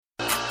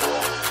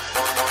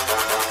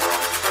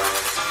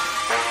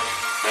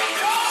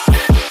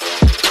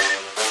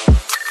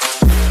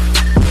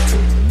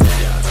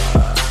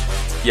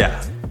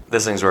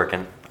This thing's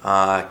working.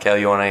 Kale,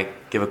 you want to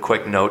give a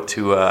quick note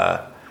to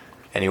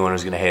anyone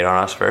who's going to hate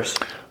on us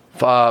first?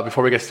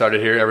 Before we get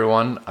started here,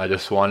 everyone, I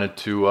just wanted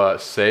to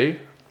say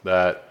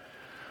that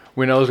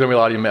we know there's going to be a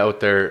lot of you out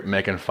there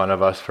making fun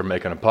of us for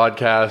making a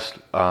podcast,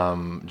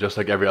 just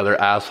like every other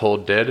asshole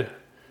did.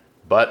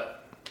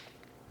 But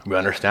we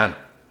understand.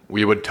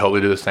 We would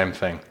totally do the same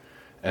thing.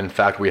 In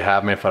fact, we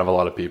have made fun of a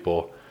lot of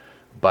people.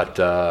 But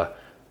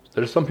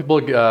there's some people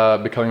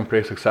becoming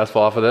pretty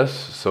successful off of this,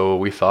 so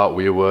we thought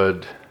we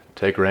would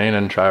take reign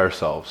and try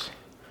ourselves.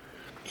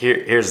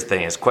 Here's the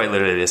thing. It's quite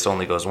literally this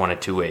only goes one of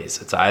two ways.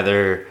 It's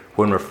either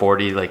when we're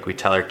 40, like we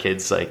tell our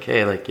kids, like,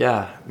 hey, like,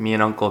 yeah, me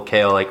and Uncle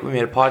Kale, like, we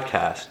made a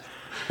podcast.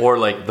 Or,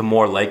 like, the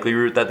more likely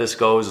route that this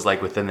goes is,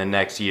 like, within the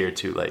next year or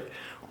two, like,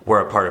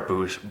 we're a part of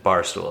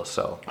Barstool,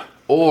 so.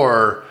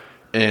 Or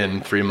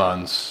in 3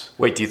 months.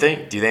 Wait, do you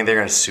think they're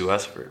going to sue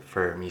us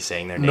for me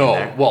saying their name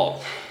there? No,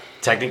 well.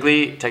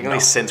 Technically, no.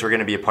 Since we're going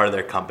to be a part of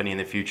their company in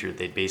the future,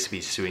 they'd basically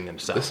be suing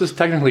themselves. This is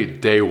technically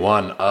day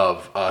one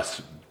of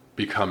us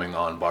becoming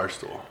on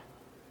Barstool.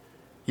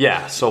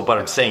 Yeah, so what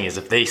I'm saying is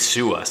if they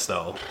sue us,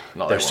 though,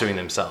 they're suing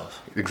themselves.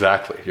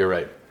 Exactly, you're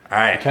right. All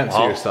right. You can't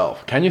sue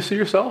yourself. Can you sue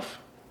yourself?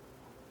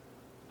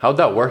 How'd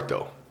that work,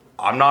 though?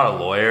 I'm not a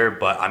lawyer,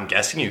 but I'm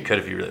guessing you could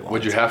if you really wanted.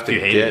 Would you have to if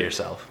you hated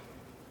yourself?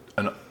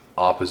 An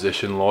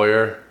opposition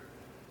lawyer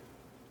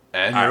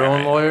and your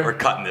own lawyer? We're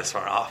cutting this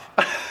one off.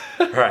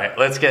 All right,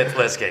 let's get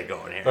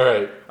going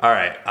here. All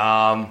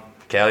right.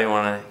 Kale, you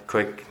want a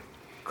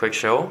quick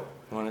show?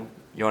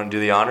 You want to do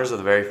the honors of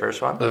the very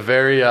first one?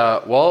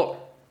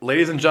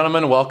 Ladies and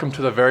gentlemen, welcome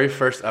to the very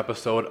first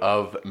episode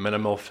of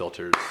Minimal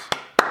Filters.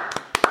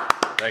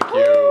 Thank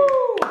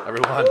you,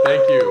 everyone.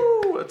 Thank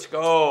you. Let's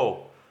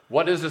go.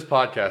 What is this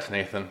podcast,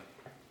 Nathan?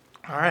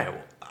 All right.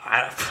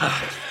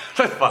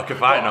 Fuck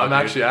if I know. I'm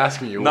actually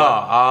asking you.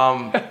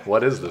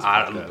 What is this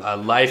podcast? A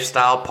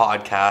lifestyle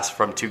podcast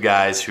from two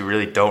guys who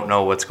really don't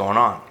know what's going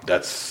on.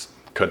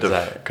 Couldn't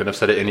have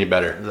said it any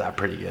better. Is that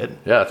pretty good?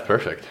 Yeah, that's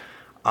perfect.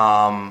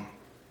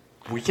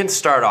 We can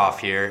start off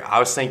here. I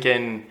was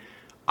thinking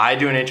I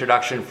do an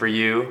introduction for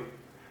you.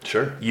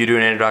 Sure. You do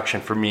an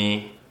introduction for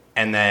me,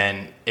 and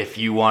then if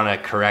you want to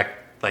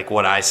correct like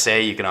what I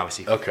say, you can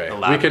obviously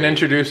elaborate. We can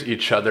introduce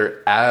each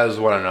other as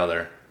one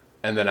another,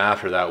 and then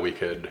after that we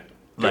could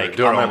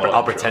do our own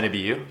I'll pretend to be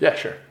you. Yeah,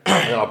 sure.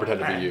 And then I'll pretend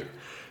to be you.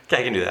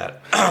 Okay, I can do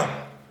that.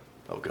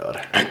 Oh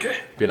God. Okay.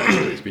 Be nice,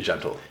 please. Be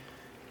gentle.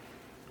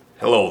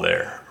 Hello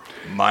there.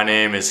 My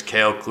name is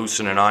Kale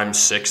Klusen, and I'm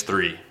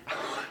 6'3".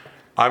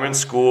 I'm in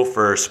school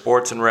for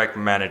sports and rec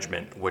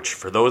management, which,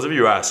 for those of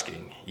you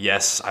asking,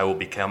 yes, I will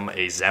become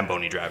a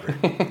Zamboni driver.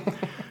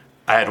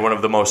 I had one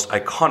of the most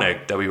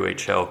iconic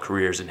WHL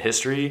careers in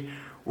history,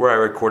 where I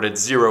recorded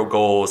 0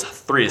 goals,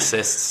 3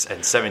 assists,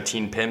 and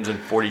 17 PIMs in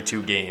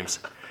 42 games.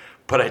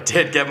 But I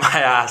did get my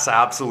ass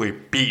absolutely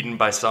beaten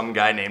by some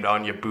guy named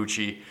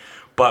Onyebuchi,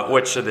 but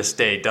which to this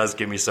day does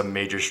give me some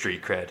major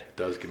street cred.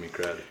 Does give me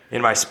cred.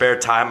 In my spare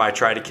time, I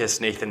try to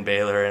kiss Nathan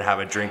Baylor and have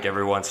a drink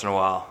every once in a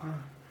while.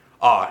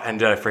 Oh, and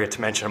did I forget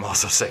to mention I'm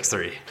also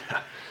 6'3".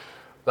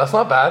 That's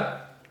not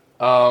bad.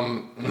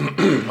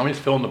 Let me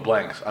just fill in the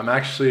blanks. I'm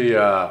actually,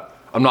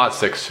 I'm not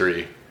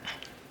 6'3".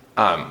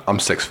 I'm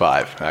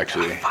 6'5",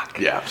 actually.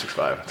 Yeah, I'm 6'5".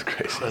 That's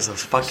crazy. Those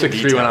fucking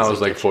 6'3" when I was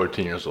like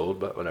 14 years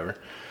old, but whatever.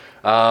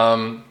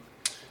 You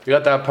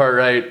got that part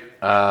right.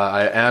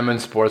 I am in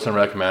sports and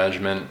rec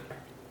management.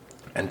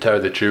 And tell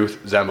you the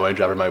truth, Zamboni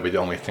driver might be the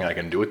only thing I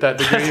can do with that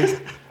degree.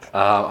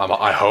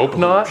 I hope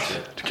not.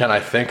 Can I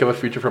think of a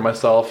future for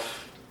myself?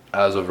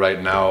 As of right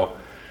now,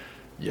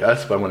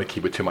 yes, but I'm going to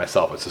keep it to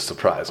myself. It's a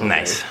surprise. Okay?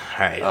 Nice. All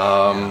right.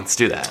 Let's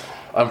do that.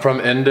 I'm from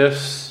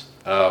Indus,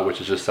 which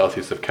is just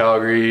southeast of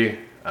Calgary.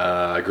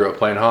 I grew up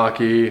playing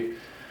hockey.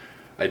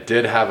 I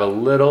did have a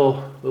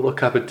little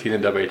cup of tea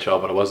in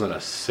WHL, but it wasn't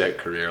a sick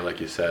career, like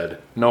you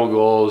said. No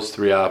goals,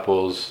 3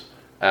 apples,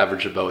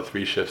 average about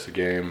 3 shifts a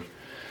game.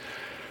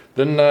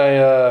 Then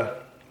I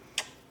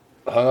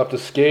hung up the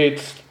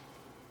skates,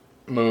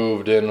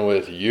 moved in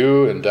with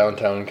you in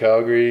downtown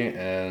Calgary,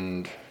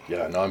 and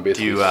yeah, now I'm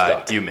basically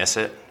stuck. Do you miss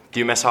it? Do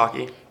you miss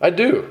hockey? I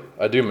do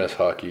miss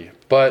hockey,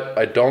 but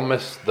I don't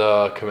miss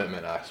the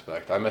commitment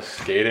aspect. I miss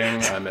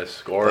skating, I miss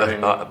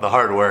scoring. the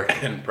hard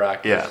work. In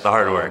practice. Yeah, the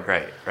hard work,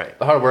 right.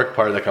 The hard work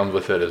part that comes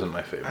with it isn't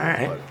my favorite. All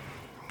right. But.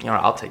 You know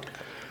what, I'll take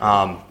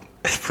that.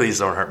 Please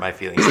don't hurt my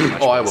feelings too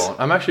much. I won't.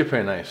 I'm actually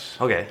pretty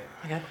nice. Okay.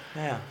 Yeah.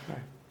 All right.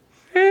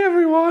 Hey,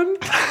 everyone.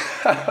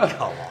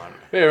 Come on.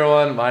 Hey,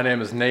 everyone. My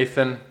name is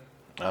Nathan.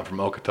 I'm from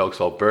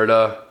Okotoks,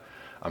 Alberta.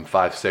 I'm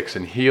 5'6"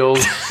 in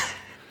heels.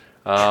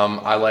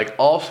 I like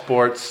all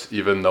sports,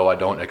 even though I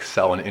don't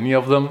excel in any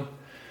of them.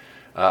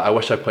 I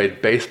wish I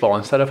played baseball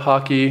instead of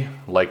hockey.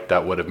 Like,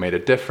 that would have made a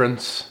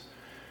difference.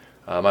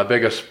 My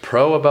biggest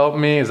pro about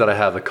me is that I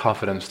have the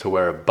confidence to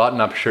wear a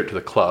button-up shirt to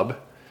the club.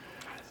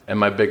 And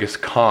my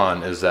biggest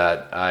con is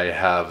that I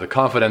have the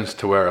confidence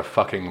to wear a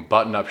fucking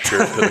button-up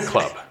shirt to the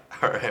club.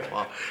 All right,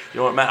 well, you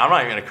know what, man, I'm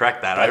not even going to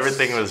correct that.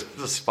 Everything was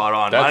spot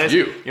on. That's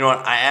you. You know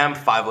what, I am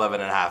 5'11"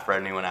 and a half for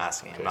anyone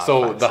asking. I'm not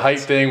So the 5'6". height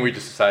thing, we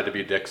just decided to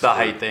be dicks. The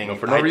height thing.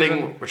 For no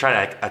reason. We're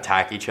trying to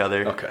attack each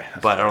other. Okay.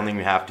 But I don't think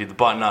we have to. The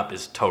button up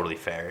is totally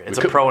fair. It's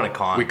a pro and a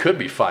con. We could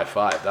be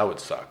 5'5". That would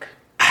suck.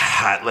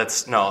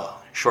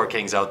 Short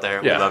Kings out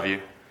there. Yeah. We love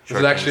you.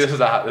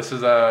 This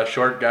is a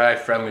short guy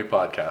friendly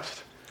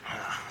podcast.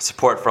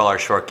 Support for all our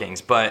short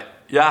kings. But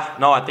yeah,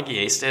 no, I think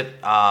he aced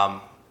it.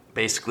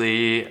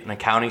 Basically, an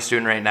accounting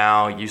student right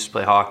now. Used to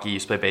play hockey,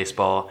 used to play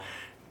baseball.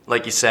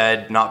 Like you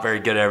said, not very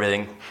good at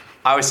everything.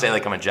 I always say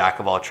like I'm a jack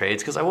of all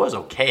trades because I was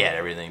okay at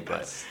everything.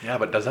 But yeah,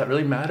 but does that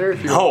really matter?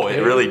 If you're no, okay?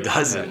 It really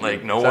doesn't. Yeah,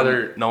 like no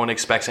one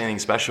expects anything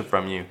special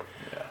from you.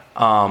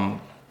 Yeah.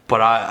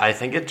 But I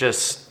think it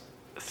just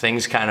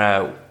things kind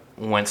of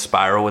went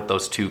spiral with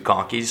those two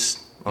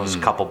conkies. Those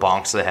couple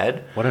bonks to the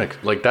head.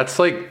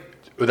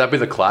 Would that be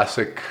the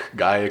classic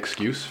guy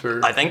excuse for?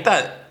 I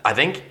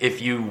think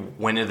if you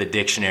went to the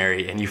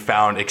dictionary and you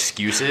found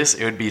excuses,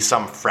 it would be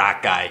some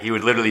frat guy. He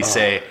would literally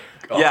say,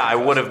 I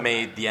would have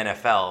made the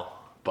NFL,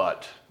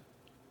 but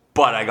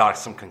I got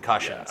some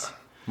concussions. Yeah.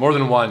 More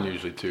than one,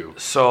 usually two.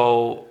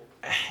 So,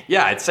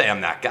 yeah, I'd say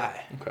I'm that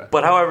guy. Okay.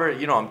 But however,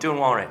 I'm doing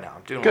well right now.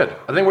 I'm doing good. Well.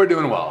 I think we're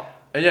doing well.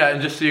 And yeah,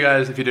 and just so you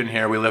guys, if you didn't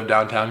hear, we live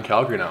downtown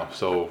Calgary now.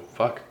 So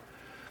fuck.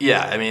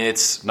 Yeah, I mean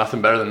it's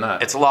nothing better than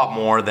that. It's a lot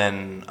more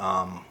than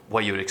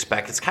what you would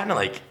expect. It's kind of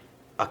like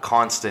a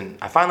constant.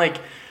 I find like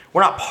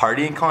we're not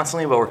partying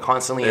constantly, but we're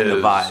constantly in the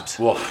vibes.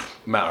 Well,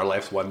 man, our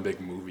life's one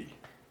big movie.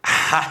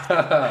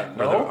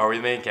 No? Are we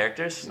the main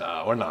characters?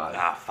 No, we're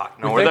not. Fuck.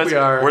 No,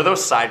 we're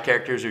those side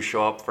characters who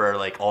show up for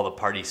like all the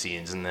party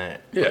scenes and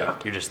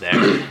you're just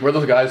there. We're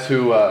those guys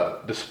who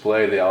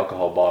display the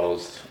alcohol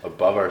bottles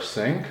above our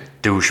sink.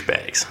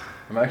 Douchebags.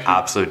 I'm actually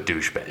absolute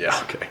douchebags. Yeah,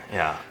 okay.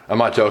 Yeah. I'm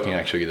not joking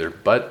actually either,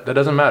 but that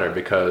doesn't matter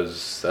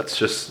because that's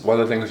just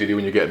one of the things you do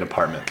when you get an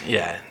apartment.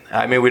 Yeah.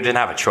 I mean, we didn't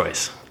have a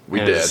choice.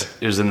 We did.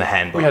 It was in the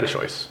handbook. We had a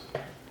choice.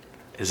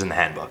 It was in the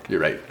handbook. You're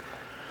right.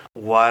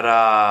 What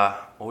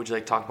would you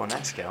like to talk about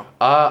next, Cal?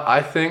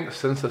 I think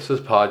since this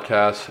is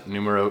podcast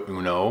numero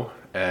uno,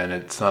 and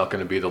it's not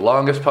going to be the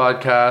longest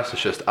podcast,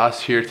 it's just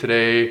us here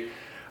today,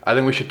 I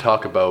think we should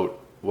talk about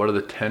what are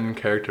the 10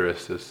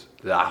 characteristics.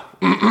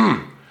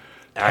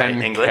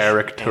 10 English?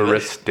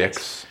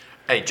 characteristics.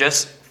 Hey,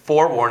 just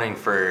forewarning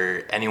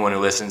for anyone who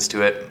listens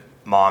to it,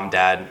 mom,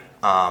 dad,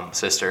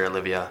 sister,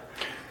 Olivia.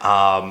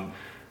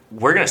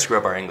 We're going to screw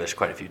up our English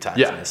quite a few times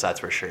in this,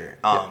 that's for sure.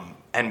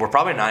 And we're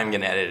probably not even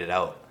going to edit it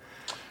out.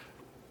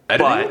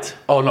 Editing? But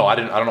oh no, I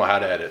don't know how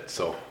to edit.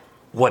 So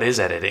what is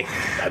editing?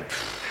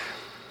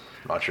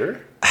 Not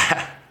sure.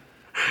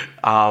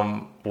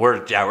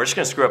 We're just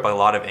gonna screw up a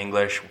lot of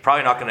English. We're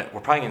probably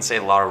gonna say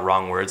a lot of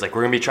wrong words. Like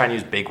we're gonna be trying to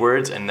use big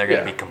words, and they're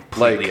gonna be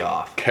completely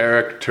off.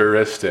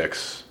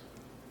 Characteristics.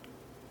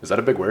 Is that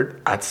a big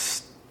word?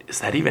 Is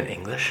that even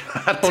English?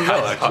 I don't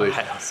know actually.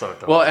 I also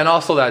don't well, know. and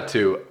also that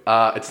too.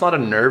 It's not a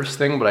nerves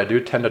thing, but I do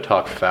tend to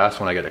talk fast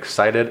when I get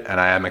excited, and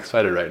I am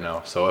excited right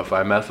now. So if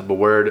I mess up a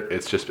word,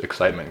 it's just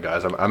excitement,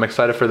 guys. I'm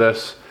excited for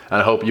this, and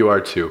I hope you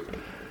are too.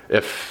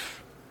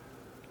 If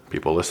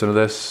people listen to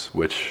this,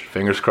 which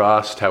fingers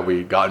crossed, have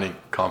we got any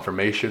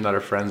confirmation that our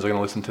friends are going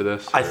to listen to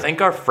this? I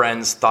think our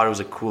friends thought it was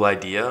a cool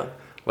idea.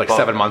 Like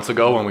 7 months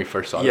ago when we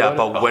first saw it? Yeah,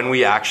 but when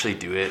we actually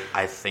do it,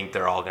 I think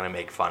they're all going to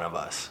make fun of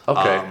us.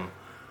 Okay.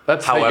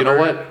 However, you know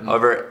what?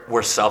 However,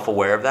 we're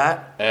self-aware of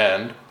that.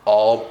 And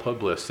all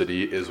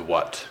publicity is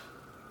what?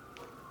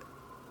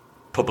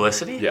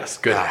 Publicity? Yes,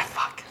 good.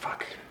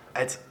 Fuck.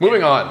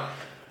 Moving on.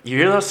 You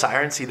hear those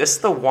sirens? See, this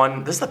is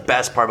the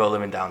best part about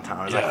living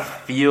downtown. Is I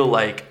feel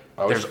like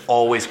there's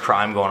always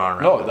crime going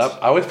on around us.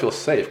 I always feel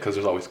safe because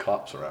there's always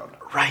cops around.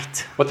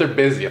 Right. But they're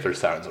busy if there's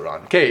sirens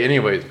around. Okay,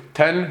 anyways,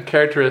 10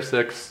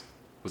 characteristics.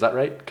 Was that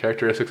right?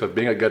 Characteristics of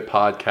being a good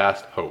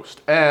podcast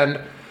host. And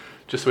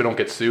just so we don't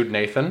get sued,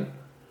 Nathan.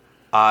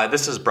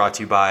 This is brought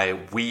to you by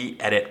We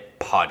Edit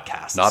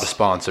Podcasts. Not a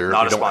sponsor.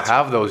 We don't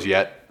have those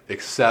yet,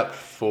 except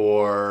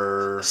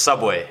for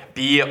Subway.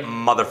 Be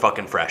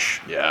motherfucking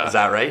fresh. Yeah. Is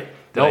that right?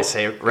 Did I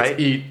say it right?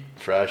 Let's eat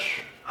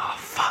fresh. Oh,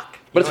 fuck.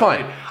 But it's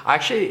fine.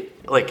 Actually,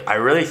 I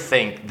really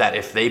think that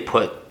if they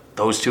put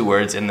those two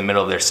words in the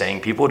middle of their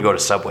saying, people would go to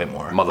Subway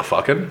more.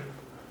 Motherfucking?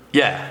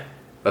 Yeah.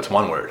 That's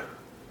one word.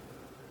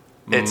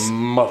 It's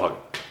motherfucker.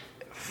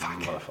 Fuck.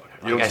 Motherfucker.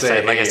 Like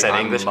I said,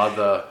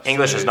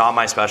 English is not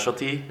my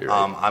specialty. Right.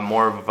 I'm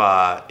more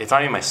of it's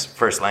not even my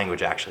first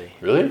language actually.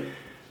 Really?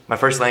 My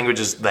first language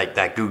is like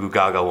that Goo Goo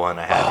Gaga one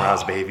I had when I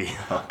was a baby.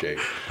 Okay.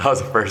 That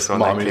was the first one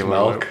Mommy's that came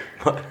milk.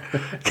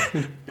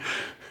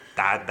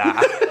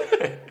 Da.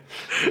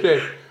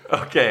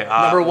 Okay.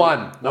 Number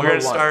one. We're going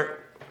to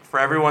start, for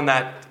everyone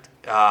that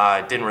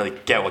didn't really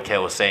get what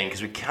Kale was saying,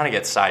 because we kind of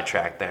get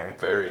sidetracked there.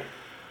 Very.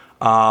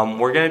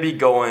 We're going to be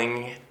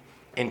going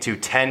into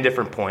 10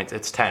 different points.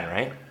 It's 10,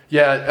 right?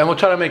 Yeah, and we'll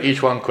try to make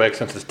each one quick.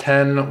 Since it's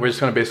 10, we're just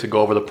going to basically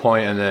go over the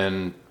point and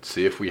then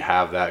see if we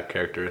have that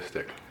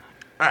characteristic.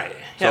 All right.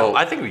 Yeah, so,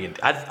 I think we can.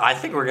 I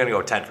think we're going to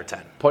go 10 for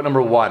 10. Point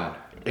number 1,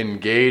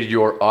 engage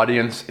your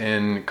audience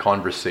in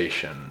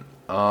conversation.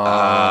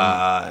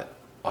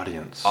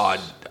 Audience.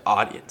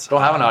 Audience.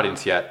 Don't have an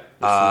audience yet.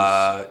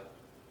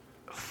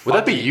 Would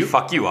that be you?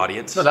 Fuck you,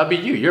 audience. No, that'd be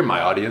you. You're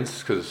my audience,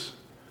 because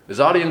is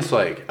audience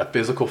like a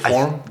physical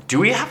form? Do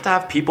we have to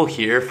have people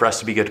here for us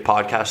to be good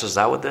podcasters? Is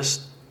that what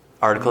this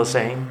article is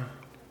saying?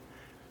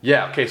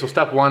 Yeah, okay, so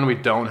step 1 we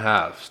don't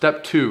have.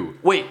 Step 2.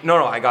 Wait,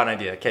 no, I got an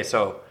idea. Okay,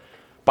 so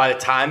by the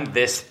time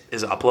this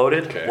is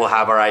uploaded, we'll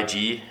have our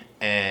IG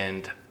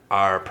and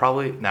our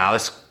probably...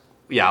 let's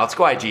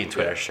go IG and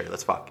Twitter, sure.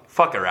 Let's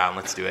fuck around,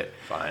 let's do it.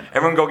 Fine.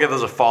 Everyone go give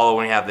us a follow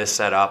when we have this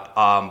set up.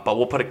 But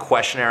we'll put a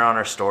questionnaire on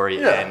our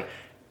story, and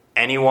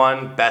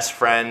anyone, best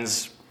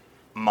friends,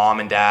 mom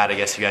and dad, I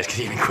guess you guys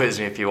could even quiz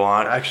me if you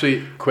want.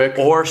 Actually, quick.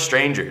 Or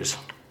strangers.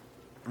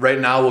 Right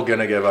now we're going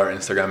to give our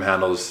Instagram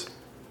handles,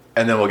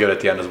 and then we'll get it at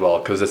the end as well,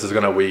 because this is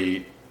going to...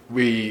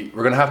 we're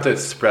going to have to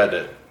spread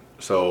it.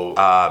 So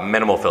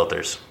minimal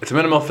filters. It's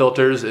minimal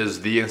filters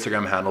is the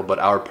Instagram handle, but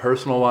our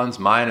personal ones,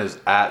 mine is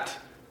at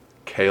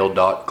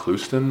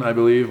kale.clouston, I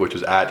believe, which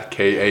is at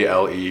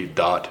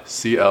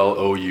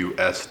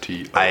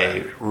KALE.CLOUSTON.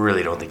 I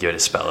really don't think you had to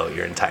spell out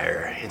your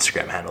entire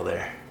Instagram handle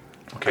there.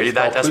 Okay, are you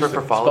that desperate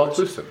for followers?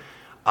 Spell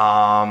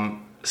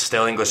Clouston.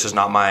 Still, English is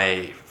not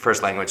my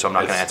first language, so I'm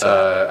not going to answer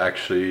that.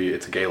 Actually,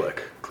 it's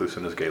Gaelic.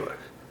 Clouston is Gaelic.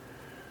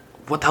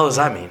 What the hell does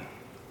that mean?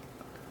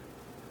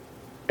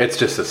 It's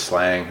just a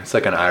slang. It's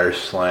like an Irish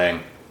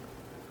slang.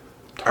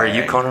 Are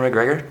you Conor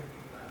McGregor?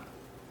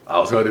 I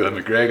was going to do a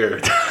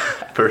McGregor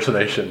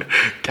impersonation.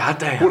 God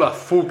damn. Who the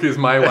fuck is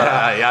my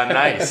wife? Yeah,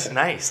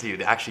 nice,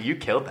 dude. Actually, you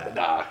killed that.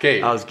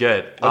 Okay. That was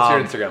good. What's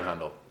your Instagram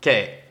handle?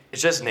 Okay,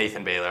 it's just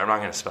Nathan Baylor. I'm not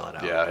going to spell it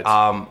out.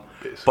 Yeah.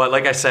 But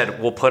like I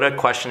said, we'll put a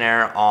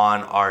questionnaire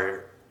on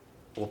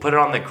we'll put it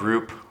on the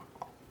group.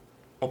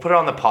 We'll put it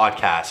on the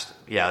podcast.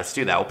 Yeah, let's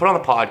do that. We'll put it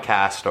on the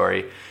podcast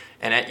story.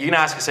 And you can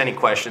ask us any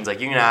questions.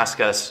 Like, you can ask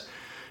us,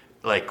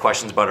 like,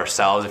 questions about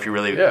ourselves if you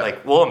really,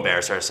 like, we'll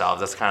embarrass ourselves.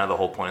 That's kind of the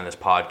whole point of this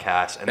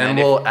podcast. And then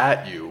we'll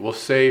at you. We'll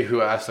say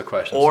who asked the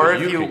question. Or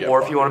if you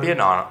want to be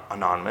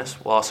anonymous,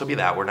 we'll also be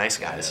that. We're nice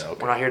guys. Yeah,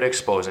 okay. We're not here to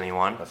expose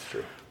anyone. That's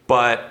true.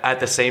 But at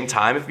the same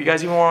time, if you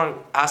guys even want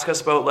to ask us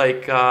about,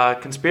 like,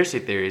 conspiracy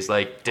theories,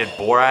 like, did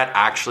Borat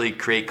actually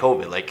create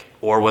COVID? Like,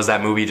 or was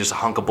that movie just a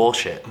hunk of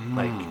bullshit?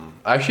 Like,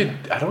 actually,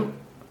 I don't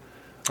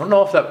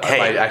know if I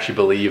might actually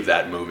believe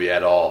that movie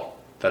at all.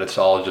 That it's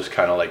all just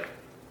kind of like,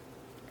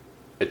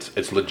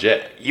 it's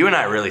legit. You and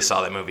I really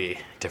saw that movie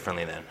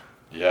differently then.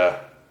 Yeah.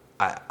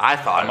 I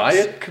thought. Am I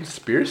a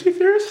conspiracy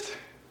theorist?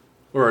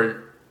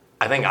 Or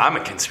I think I'm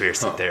a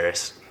conspiracy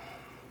theorist.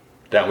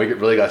 Damn, we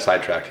really got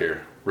sidetracked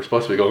here. We're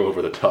supposed to be going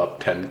over the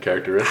top 10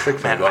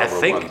 characteristics. Man,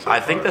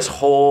 I think this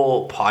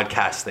whole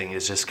podcast thing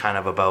is just kind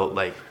of about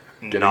like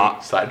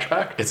getting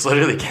sidetracked. It's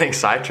literally getting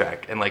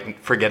sidetracked and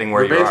like forgetting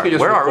where you are. We're basically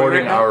just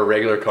recording right our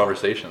regular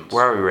conversations.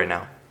 Where are we right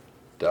now?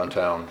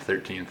 Downtown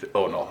 13th.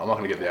 Oh no, I'm not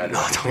going to give the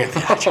address. No, don't give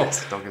the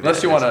address.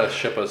 Unless you want to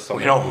ship us something.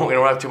 We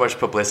don't have too much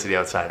publicity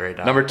outside right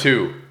now. Number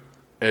 2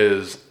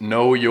 is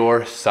know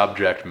your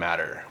subject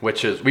matter,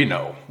 which is we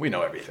know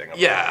everything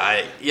about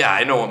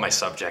I know what my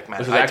subject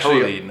matter. This is actually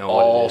totally know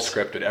all what it is.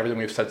 scripted. Everything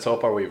we've said so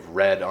far we've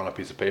read on a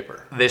piece of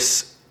paper.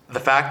 The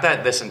fact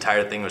that this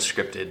entire thing was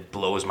scripted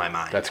blows my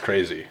mind. That's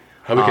crazy.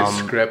 How we can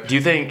script. Do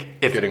you think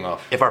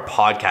if our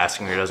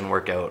podcasting here doesn't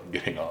work out,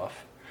 getting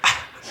off?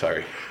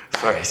 Sorry,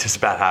 it's just a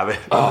bad habit.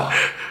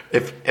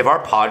 If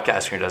our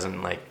podcast here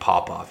doesn't like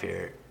pop off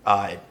here,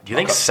 do you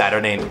think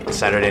Saturday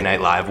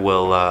Night Live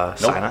will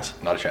sign us?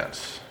 Not a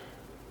chance.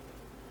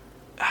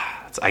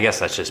 I guess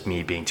that's just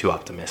me being too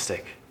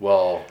optimistic.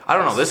 Well, I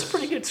don't know. This is a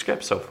pretty good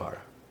script so far.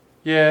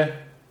 Yeah.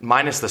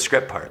 Minus the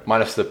script part.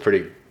 Minus the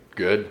pretty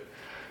good.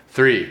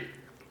 3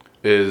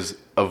 is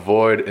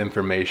avoid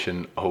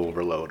information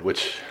overload,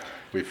 which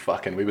we've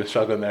been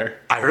struggling there.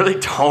 I really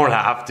don't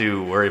have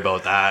to worry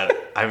about that.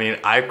 I mean,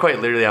 I quite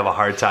literally have a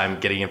hard time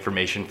getting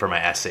information for my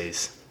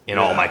essays in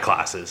all my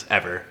classes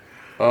ever.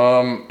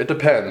 It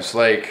depends.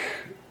 Like,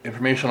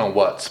 information on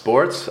what?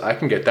 Sports? I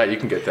can get that. You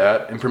can get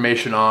that.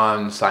 Information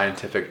on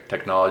scientific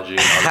technology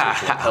and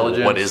artificial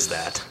intelligence. What is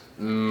that?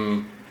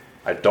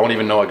 I don't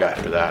even know a guy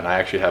for that, and I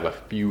actually have a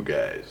few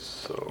guys.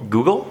 So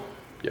Google?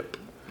 Yep.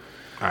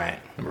 All right.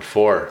 Number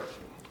 4,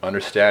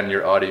 understand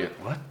your audience.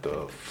 What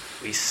the?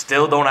 We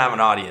still don't have an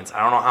audience.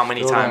 I don't know how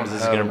many times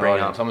this is going to bring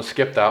up. I'm going to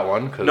skip that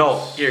one. No,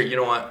 here, you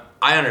know what?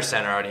 I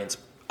understand our audience.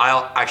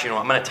 I'm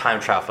going to time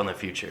travel in the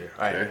future.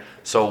 All right. Okay.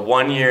 So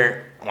 1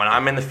 year, when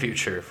I'm in the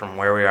future from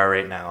where we are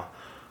right now,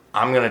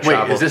 I'm going to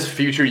travel. Wait, is this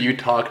future you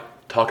talking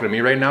to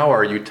me right now, or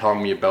are you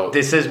telling me about?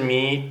 This is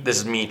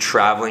me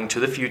traveling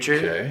to the future.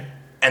 Okay.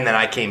 And then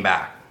I came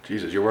back.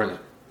 Jesus, we're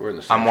in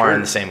the same I'm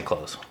wearing the same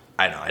clothes.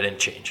 I know, I didn't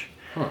change.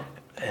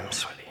 I'm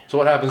sweaty. So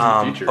what happens in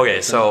the future?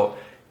 Okay, so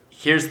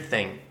here's the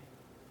thing.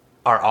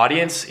 Our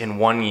audience in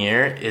 1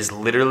 year is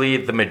literally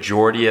the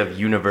majority of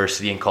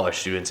university and college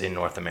students in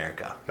North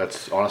America.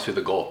 That's honestly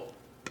the goal.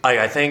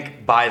 I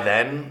think by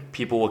then,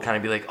 people will kind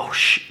of be like, oh,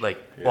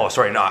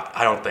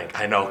 I don't think.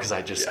 I know, because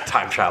I just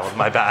time traveled.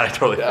 My bad, I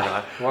totally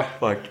forgot.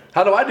 What?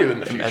 How do I do in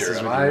the future?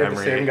 Am I the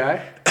same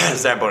guy?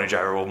 Zamboni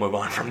driver, we'll move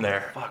on from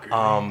there.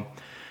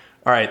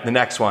 All right, the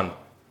next one.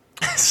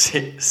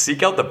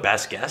 Seek out the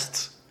best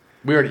guests.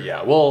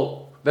 Yeah.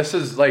 Well, this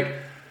is like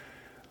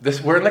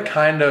this. We're in the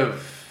kind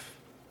of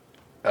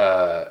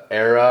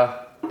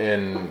era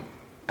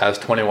as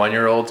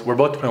 21-year-olds. We're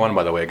both 21,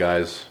 by the way,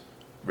 guys.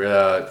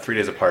 We're 3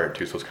 days apart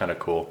too, so it's kind of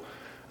cool.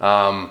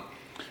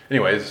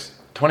 Anyways,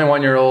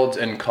 21-year-olds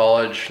in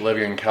college,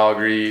 living in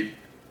Calgary.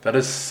 That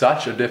is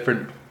such a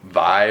different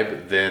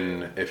vibe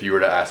than if you were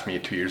to ask me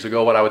 2 years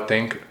ago what I would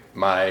think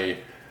my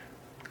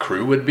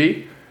crew would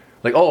be.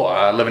 Like,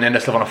 I live in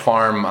Indus, live on a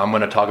farm. I'm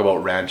going to talk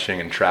about ranching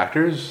and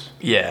tractors.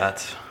 Yeah,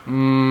 that's...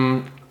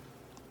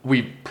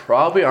 We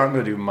probably aren't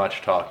going to do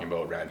much talking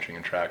about ranching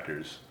and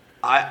tractors.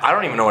 I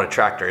don't even know what a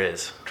tractor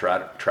is.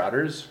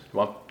 Tratters? You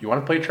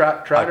want to play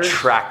tratters? A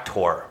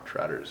tractor.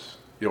 Tratters.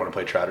 You don't want to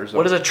play tratters?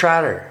 What is a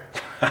tratter?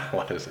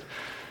 What is it?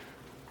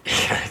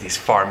 Yeah, these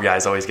farm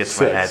guys always get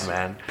to my head,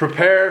 man.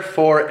 Prepare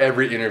for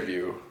every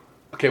interview.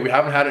 Okay, we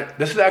haven't had it.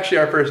 This is actually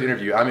our first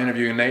interview. I'm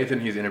interviewing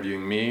Nathan, he's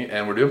interviewing me,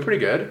 and we're doing pretty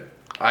good.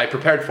 I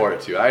prepared for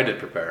it too. I did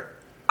prepare.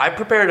 I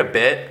prepared a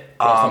bit.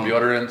 Some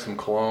deodorant, some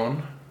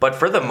cologne. But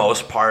for the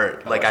most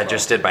part, I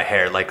just did my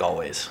hair like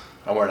always.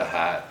 I'm wearing a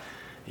hat.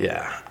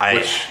 Yeah.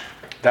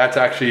 That's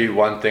actually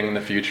one thing in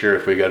the future.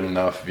 If we get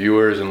enough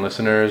viewers and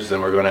listeners,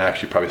 then we're going to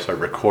actually probably start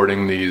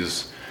recording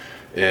these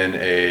in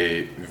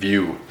a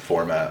view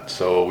format.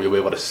 So we'll be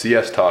able to see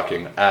us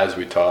talking as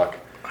we talk.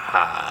 You know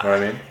what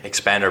I mean?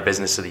 Expand our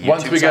business to the YouTube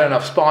Once we get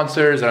enough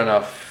sponsors and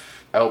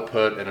enough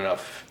output and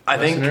enough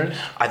listeners.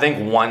 I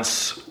think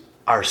once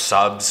our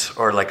subs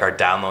or our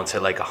downloads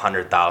hit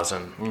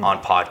 100,000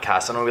 on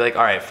podcasts, and we'll be like,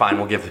 all right, fine,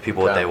 we'll give the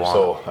people what they want.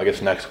 So I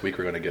guess next week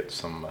we're going to get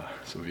some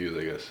views,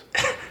 I guess.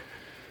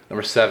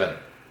 Number 7,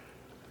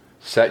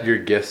 set your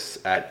guests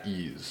at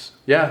ease.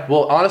 Yeah,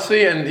 well,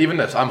 honestly, and even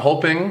this, I'm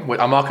hoping,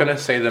 I'm not going to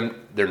say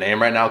their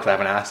name right now because I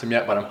haven't asked them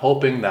yet, but I'm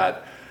hoping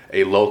that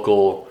a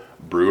local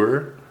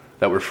brewer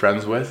that we're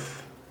friends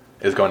with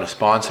is going to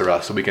sponsor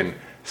us so we can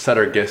set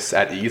our guests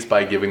at ease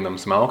by giving them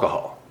some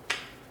alcohol.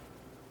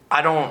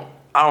 I don't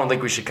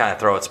think we should kind of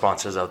throw out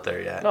sponsors out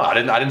there yet. No, I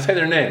didn't say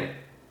their name.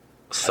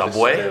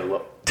 Subway?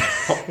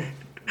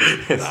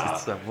 Nah.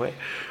 Subway.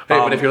 Hey,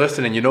 but if you're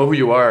listening, you know who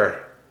you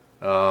are.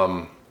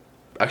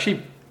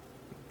 Actually,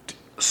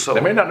 so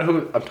they may not know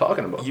who I'm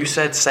talking about. You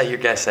said set your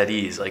guests at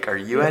ease. Are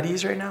you at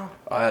ease right now?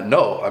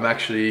 No, I'm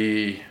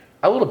actually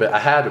a little bit. I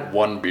had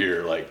one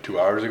beer 2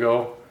 hours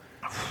ago,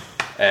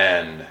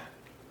 and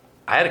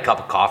I had a cup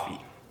of coffee,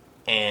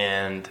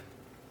 and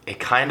it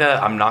kind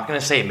of, I'm not going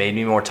to say it made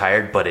me more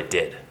tired, but it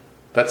did.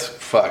 That's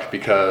fucked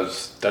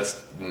because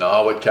that's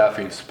not what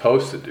caffeine's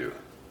supposed to do.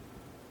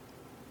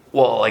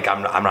 Well,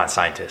 I'm not a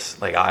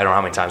scientist. I don't know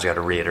how many times I got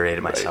to reiterate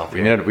it myself.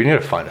 Right. We need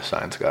to find a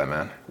science guy,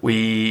 man.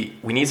 We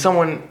need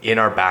someone in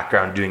our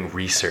background doing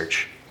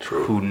research.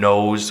 True. Who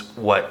knows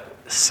what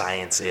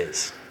science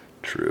is.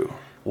 True.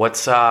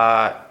 What's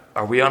are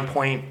we on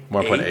point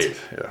 1.8?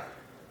 Yeah.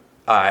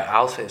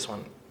 I'll say this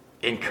one.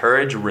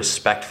 Encourage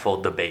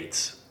respectful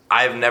debates.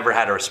 I've never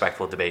had a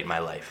respectful debate in my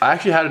life. I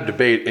actually had a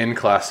debate in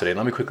class today.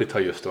 Let me quickly tell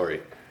you a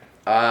story.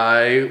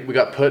 We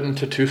got put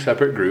into 2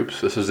 separate groups.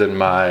 This is in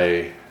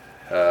my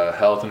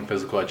health and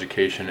physical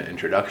education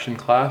introduction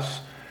class.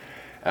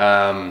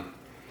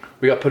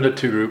 We got put into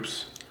 2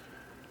 groups,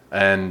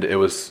 and it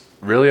was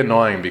really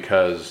annoying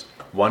because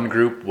one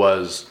group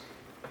was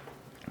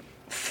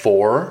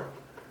for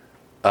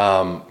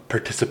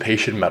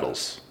participation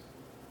medals,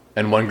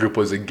 and one group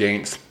was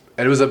against.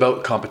 And it was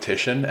about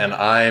competition, and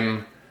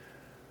I'm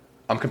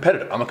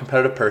competitive. I'm a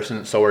competitive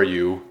person. So are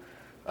you.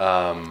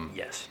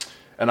 Yes.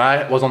 And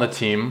I was on the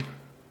team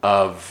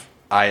of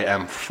I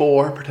am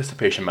for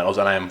participation medals,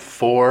 and I am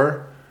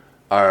for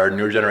our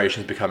newer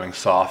generations becoming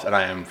soft, and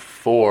I am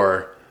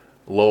for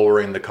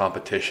lowering the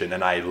competition.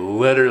 And I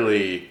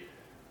literally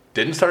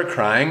didn't start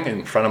crying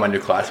in front of my new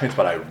classmates,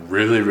 but I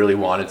really, really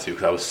wanted to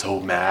because I was so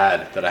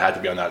mad that I had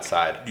to be on that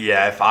side.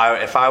 Yeah, if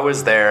I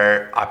was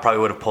there, I probably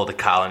would have pulled a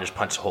Kyle and just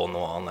punched a hole in the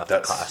wall and left the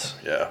class.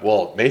 Yeah,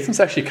 well, Nathan's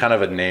actually kind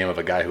of a name of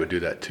a guy who would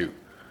do that too.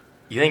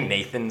 You think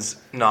Nathan's...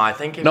 No, I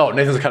think...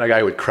 Nathan's the kind of guy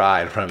who would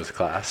cry in front of his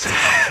class.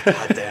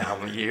 God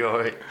damn,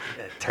 you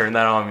turned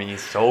that on me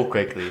so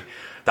quickly.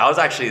 That was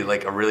actually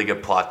a really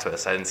good plot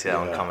twist. I didn't see that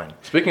one coming.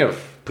 Speaking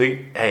of...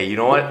 Hey, you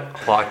know what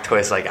plot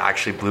twist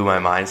actually blew my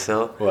mind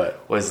still?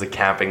 What? Was the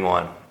camping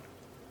one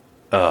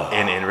in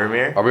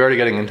Invermere. Are we already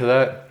getting into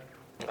that?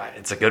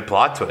 It's a good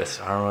plot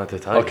twist. I don't know what to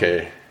tell you.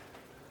 Okay.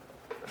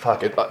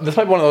 Fuck it. This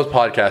might be one of those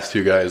podcasts,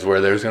 too, guys,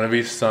 where there's going to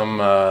be some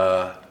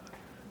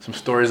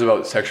stories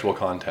about sexual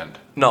content.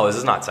 No, this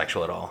is not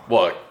sexual at all.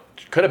 Well,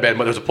 it could have been,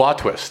 but there's a plot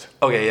twist.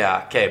 Okay,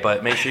 yeah. Okay,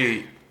 but make sure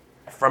you...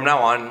 From now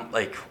on,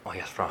 I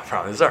guess from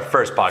this is our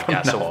first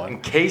podcast, so in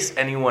case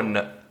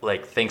anyone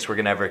thinks we're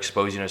gonna ever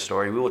expose you in a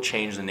story, we will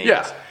change the names.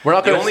 Yeah, we're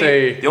not gonna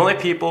say the only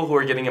people who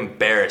are getting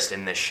embarrassed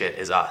in this shit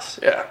is us.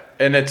 Yeah,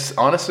 and it's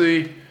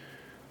honestly,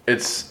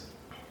 it's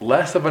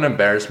less of an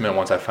embarrassment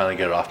once I finally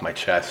get it off my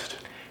chest.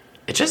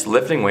 It's just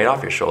lifting weight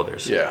off your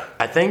shoulders. Yeah,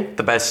 I think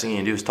the best thing you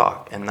can do is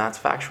talk, and that's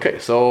factual. Okay,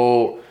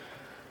 so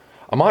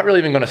I'm not really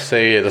even going to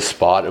say the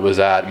spot it was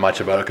at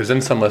much about it, because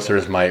then some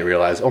listeners might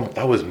realize, oh,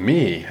 that was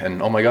me.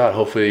 And oh my God,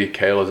 hopefully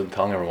Kale isn't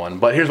telling everyone.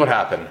 But here's what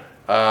happened.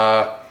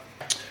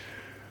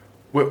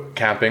 We're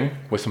camping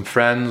with some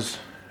friends,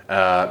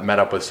 met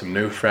up with some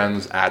new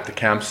friends at the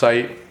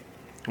campsite.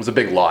 It was a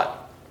big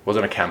lot. It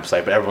wasn't a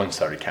campsite, but everyone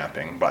started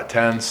camping, brought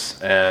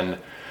tents. And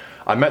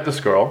I met this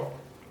girl,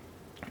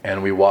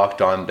 and we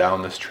walked on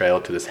down this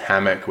trail to this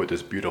hammock with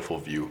this beautiful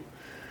view.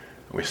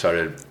 We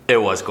started... It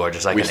was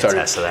gorgeous. I can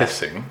attest to that.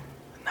 Kissing.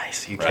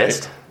 Nice. You Right?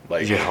 kissed?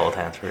 Like- Did you hold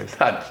hands first?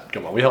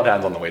 Come on, we held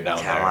hands on the way down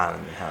there. Come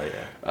on. Hell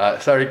yeah.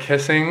 Started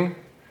kissing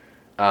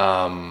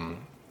for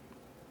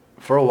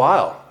a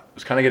while. It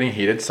was kind of getting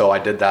heated, so I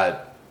did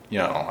that.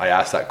 I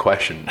asked that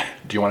question,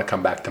 do you want to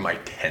come back to my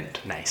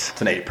tent? Nice.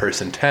 It's an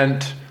 8-person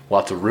tent,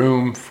 lots of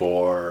room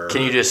for...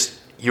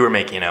 You were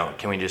making out.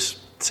 Can we just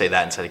say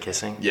that instead of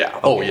kissing? Yeah. Okay.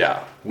 Oh,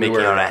 yeah. Making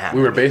out at a hammock.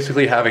 We were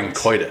basically having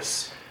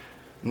coitus.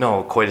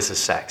 No, coitus is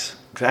sex.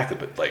 Exactly,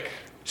 but like...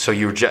 So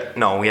you were just...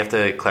 No, we have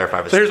to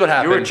clarify. So here's what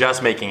happened. You were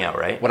just making out,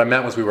 right? What I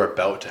meant was we were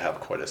about to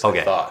have coitus, Okay,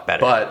 I thought. better.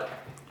 But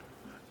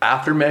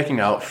after making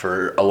out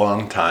for a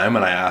long time,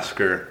 and I ask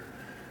her,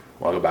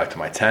 well, I'll go back to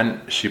my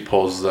tent, she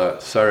pulls the,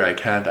 sorry, I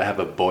can't, I have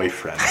a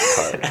boyfriend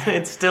card.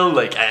 It's still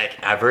like...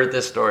 I've heard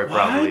this story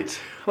probably...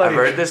 What? I've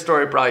heard this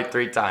story probably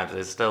 3 times.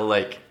 It's still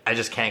like... I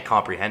just can't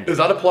comprehend it. Is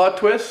that a plot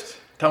twist?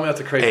 Tell me that's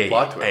a crazy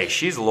plot twist. Hey,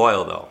 she's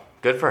loyal though.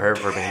 Good for her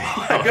for being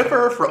loyal. Good for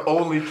her for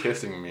only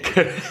kissing me.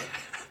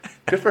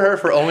 Good for her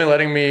for only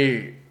letting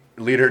me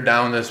lead her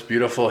down this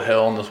beautiful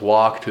hill and this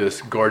walk to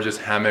this gorgeous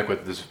hammock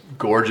with this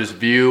gorgeous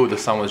view. The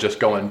sun was just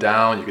going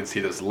down. You can see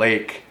this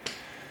lake.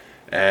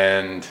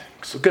 And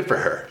so good for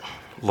her.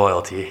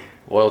 Loyalty.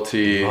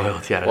 Loyalty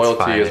at its is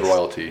finest.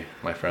 royalty,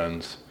 my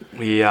friends.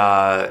 We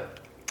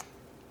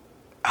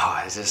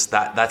it's just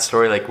that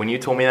story. Like when you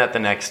told me that the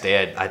next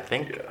day, I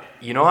think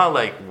you know how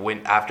like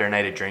when after a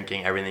night of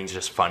drinking, everything's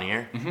just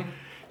funnier. Mm-hmm.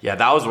 Yeah,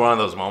 that was one of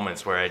those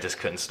moments where I just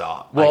couldn't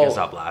stop. I couldn't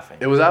stop laughing.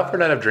 It was after a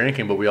night of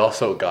drinking, but we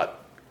also got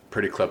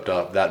pretty clipped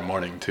up that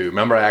morning too.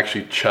 Remember, I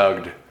actually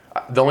chugged.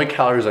 The only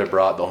calories I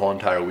brought the whole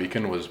entire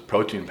weekend was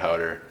protein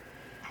powder.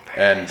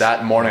 And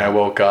that morning I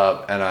woke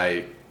up and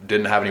I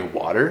didn't have any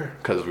water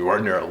because we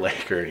weren't near a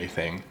lake or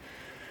anything.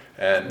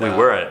 And We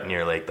were at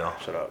near lake though.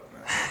 Shut up.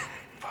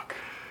 Fuck.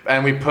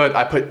 And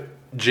I put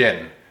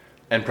gin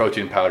and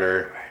protein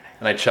powder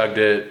and I chugged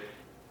it.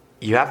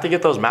 You have to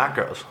get those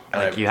macros.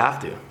 Like you have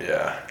to.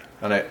 Yeah.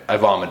 And I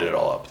vomited it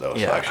all up though.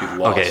 Yeah. So I actually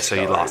lost Okay, so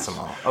you calories. lost them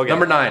all. Okay.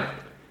 Number 9.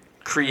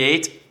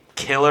 Create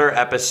killer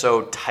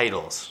episode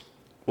titles.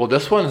 Well,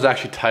 this one is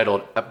actually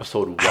titled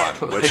Episode 1,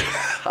 which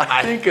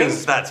I think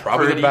is that's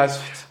probably pretty, the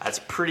best. That's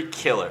pretty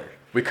killer.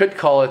 We could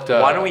call it...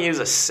 Why don't we use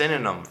a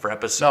synonym for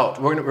episode?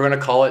 No, we're gonna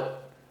call it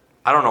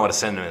I don't know what a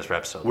synonym is for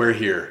episode. We're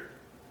Here.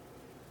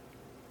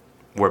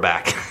 We're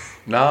back.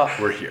 No,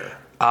 we're here.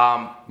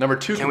 Number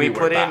 2 can we be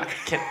put We're in?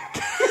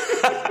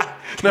 Back.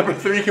 Number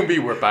 3 can be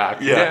We're Back.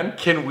 Again.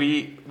 Can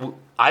we?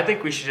 I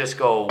think we should just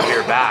go.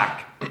 We're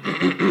back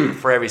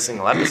for every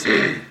single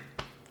episode.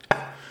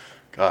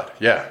 God,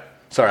 yeah.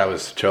 Sorry, I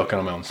was choking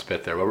on my own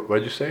spit there. What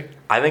did you say?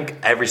 I think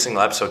every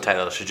single episode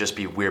title should just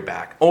be "We're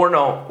Back,"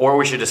 or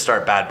we should just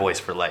start "Bad Boys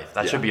for Life."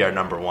 That should be our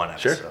number 1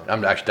 episode. Sure.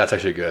 That's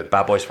actually good.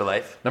 Bad Boys for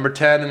Life. Number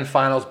 10 and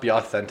finals, be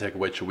authentic,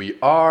 which we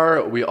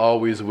are, we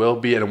always will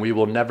be, and we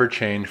will never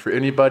change for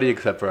anybody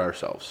except for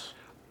ourselves.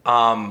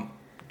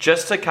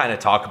 Just to kind of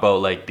talk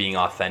about like being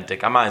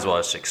authentic, I might as well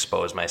just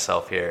expose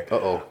myself here.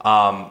 Kale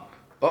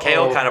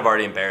kind of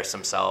already embarrassed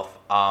himself.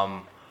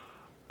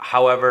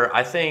 However,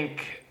 I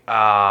think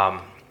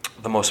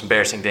the most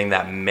embarrassing thing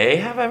that may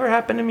have ever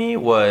happened to me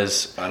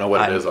was... I know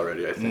what it is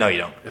already, I think. No, you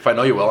don't. If I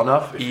know you well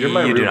enough, if you're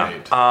my you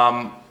roommate... do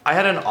not. I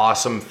had an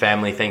awesome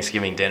family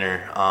Thanksgiving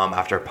dinner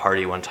after a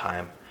party one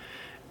time.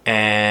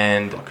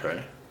 And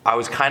Okay. I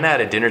was kind of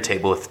at a dinner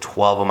table with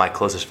 12 of my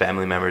closest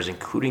family members,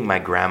 including my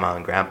grandma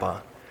and grandpa.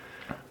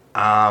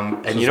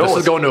 And So you know this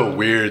what's is going to a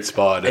weird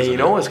spot, and isn't you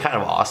know it? what's kind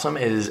of awesome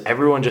is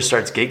everyone just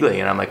starts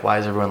giggling, and I'm like, why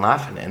is everyone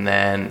laughing? And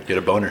then, Get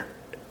a boner.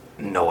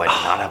 no, I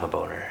did not have a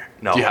boner.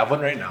 No. Do you have one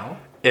right now?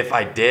 If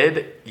I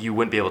did, you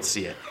wouldn't be able to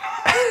see it.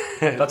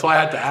 That's why I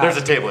had to ask. There's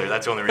a table here.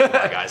 That's the only reason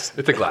why, guys.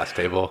 It's a glass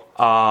table.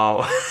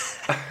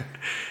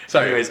 So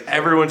anyways,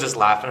 everyone's just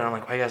laughing, and I'm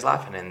like, why are you guys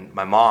laughing? And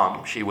my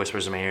mom, she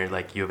whispers in my ear,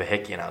 like, you have a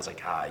hickey. And I was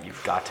like,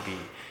 you've got to be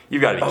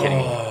kidding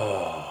me.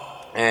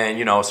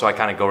 And, so I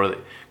kind of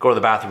go to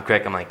the bathroom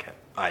quick. I'm like,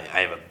 I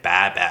have a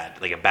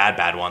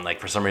bad one. Like,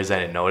 for some reason,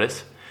 I didn't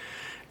notice.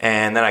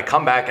 And then I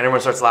come back, and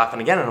everyone starts laughing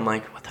again. And I'm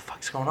like, what the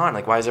fuck's going on?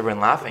 Like, why is everyone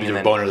laughing? Did you And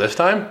have a then, boner this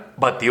time?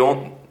 but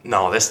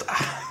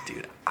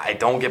dude, I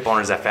don't get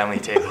boners at family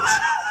tables.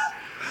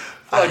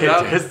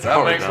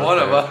 That makes one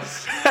of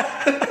us.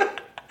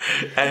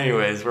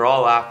 Anyways, we're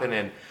all laughing,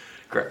 and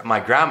my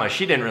grandma,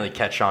 she didn't really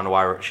catch on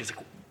to she's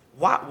like,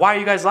 why are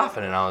you guys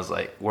laughing? And I was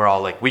like, we're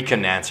all like, we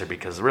couldn't answer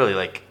because really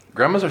like...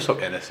 Grandmas are so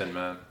innocent,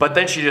 man. But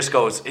then she just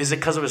goes, is it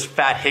because of his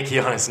fat hickey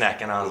on his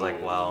neck? And I was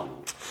like, well...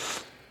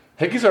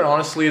 Hickeys are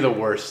honestly the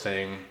worst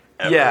thing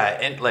ever. Yeah,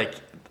 and like,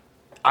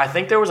 I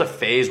think there was a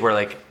phase where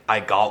like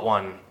I got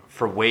one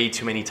for way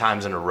too many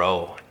times in a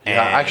row. Yeah,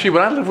 And, actually,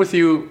 when I lived with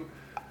you,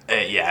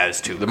 yeah, it was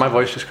too. did my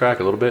voice just crack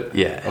a little bit?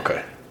 Yeah.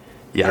 Okay.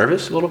 Yeah.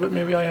 Nervous a little bit,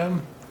 maybe I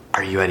am.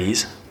 Are you at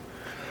ease?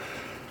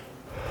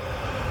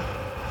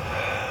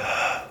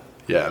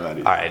 Yeah, I'm at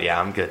ease. All right, yeah,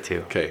 I'm good too.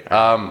 Okay.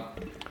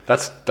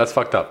 That's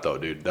fucked up though,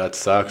 dude. That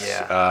sucks.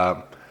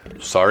 Yeah.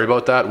 Sorry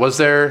about that. Was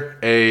there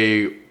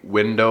a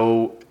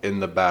window in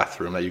the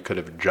bathroom that you could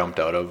have jumped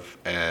out of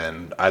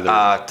and either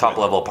Top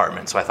level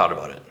apartment, so I thought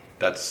about it.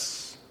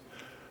 That's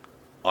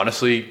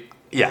honestly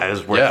Yeah, it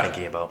was worth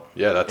thinking about.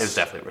 Yeah, It was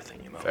definitely worth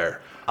thinking about.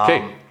 fair.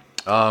 Okay.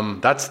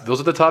 Those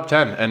are the top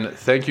 10, and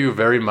thank you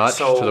very much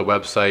So- to the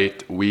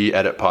website We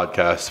Edit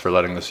Podcasts for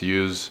letting us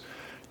use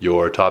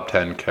your top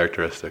 10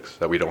 characteristics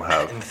that we don't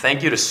have. And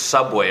thank you to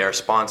Subway, our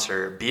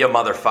sponsor. Be a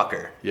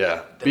motherfucker.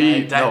 Yeah.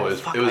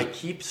 I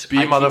keep be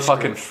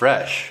motherfucking screwing-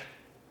 fresh.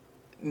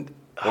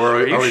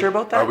 Are you sure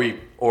about that? Are we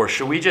Or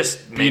should we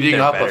just make beating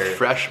them up better? a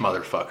fresh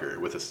motherfucker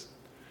with a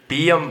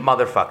Be a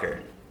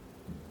motherfucker.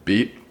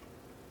 beat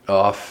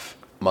off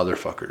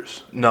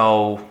motherfuckers?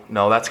 No,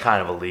 that's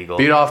kind of illegal.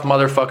 Beat off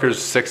motherfuckers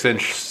 6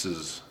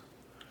 inches.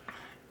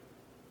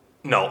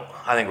 No,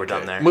 I think we're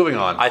done there. Moving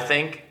on. I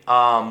think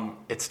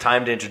it's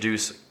time to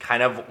introduce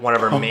kind of one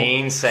of our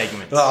main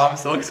segments. Oh, I'm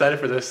so excited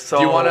for this. So-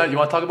 do you want to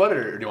talk about it,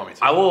 or do you want me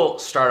to? I will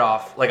start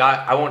off, like,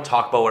 I won't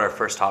talk about what our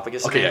first topic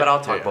is today, yeah, but I'll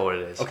talk yeah. about what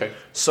it is. Okay.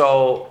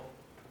 So,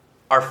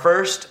 our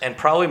first and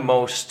probably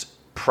most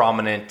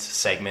prominent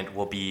segment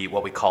will be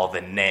what we call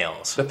the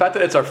nails. The fact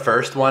that it's our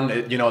first one,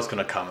 it's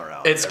gonna come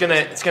around. It's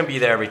gonna be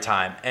there every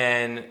time,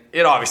 and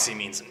it obviously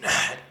means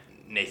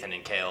Nathan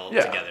and Kale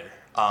Yeah. together.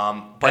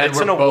 But And it's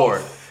we're an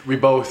award. we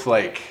both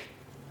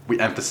we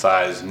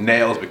emphasize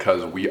nails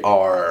because we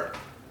are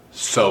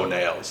so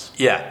nails.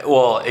 Yeah,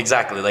 well,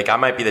 exactly. Like, I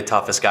might be the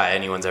toughest guy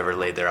anyone's ever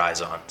laid their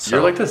eyes on. So.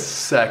 You're like the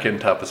second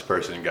toughest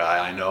person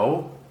guy I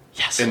know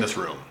yes. in this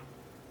room.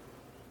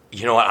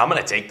 You know what? I'm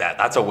gonna take that.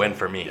 That's a win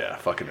for me. Yeah,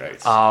 fucking right.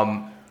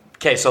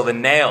 Okay, so the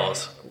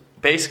nails.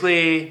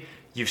 Basically,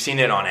 you've seen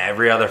it on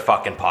every other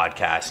fucking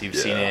podcast. You've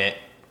seen it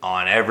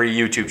on every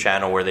YouTube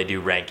channel where they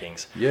do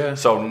rankings. Yeah.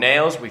 So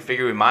nails, we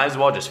figure we might as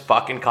well just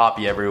fucking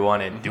copy everyone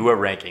and do a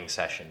ranking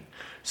session.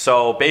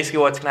 So basically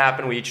what's going to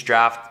happen, we each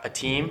draft a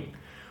team.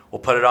 We'll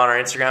put it on our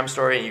Instagram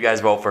story and you guys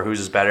vote for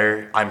whose is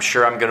better. I'm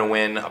sure I'm going to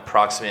win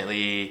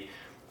approximately,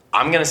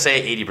 I'm going to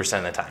say 80%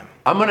 of the time.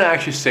 I'm gonna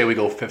actually say we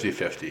go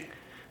 50-50.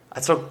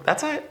 That's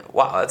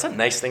a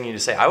nice thing you to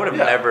say. I would have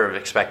never have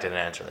expected an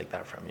answer like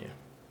that from you.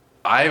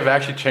 I've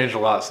actually changed a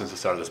lot since the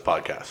start of this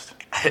podcast.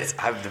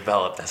 I've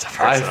developed as a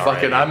person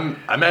already.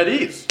 I'm at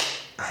ease.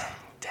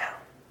 Damn.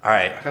 All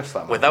right. gotta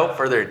slap my Without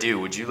further ado,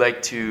 would you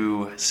like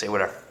to say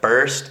what our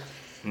first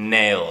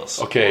nails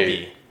will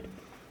Okay.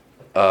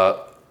 be?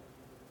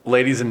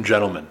 Ladies and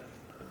gentlemen,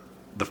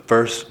 the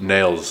first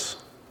nails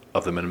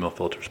of the Minimal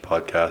Filters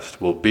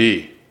podcast will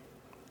be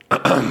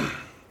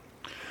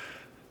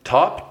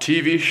top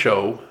TV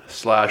show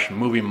 /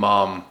 movie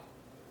mom,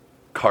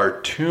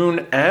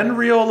 cartoon and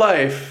real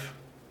life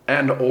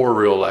or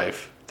real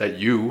life that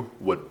you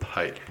would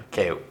pipe.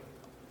 Okay.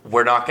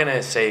 We're not going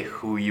to say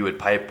who you would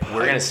pipe.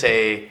 We're going to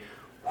say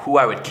who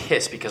I would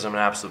kiss because I'm an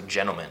absolute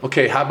gentleman.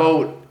 Okay, how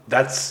about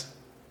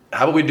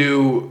we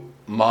do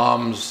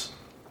moms,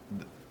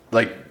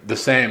 like the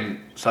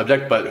same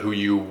subject, but who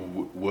you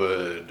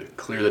would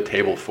clear the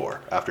table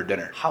for after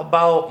dinner? How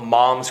about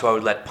moms who I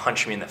would let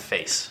punch me in the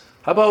face?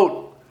 How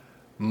about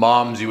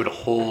moms you would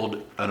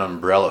hold an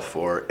umbrella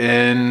for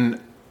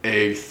in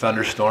a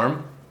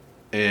thunderstorm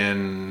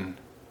in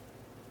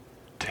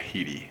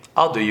Tahiti?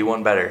 I'll do you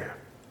one better.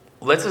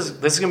 This is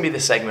going to be the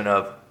segment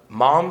of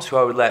moms who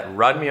I would let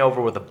run me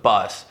over with a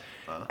bus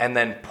and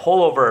then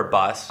pull over a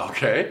bus.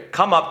 Okay.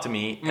 Come up to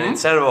me, and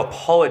instead of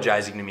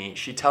apologizing to me,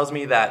 she tells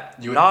me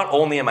that not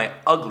only am I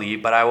ugly,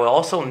 but I will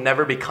also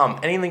never become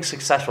anything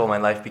successful in my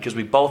life because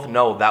we both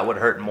know that would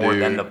hurt more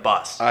than the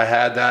bus. I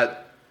had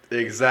that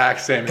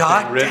exact same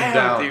God thing written damn,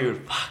 down.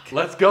 dude. Fuck.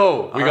 Let's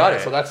go. We got it.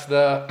 right. So that's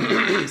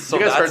the... So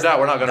you guys heard that.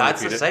 We're not going to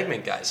That's repeat the it.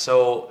 segment, guys.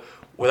 So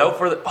without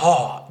further...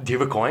 Oh, do you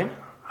have a coin?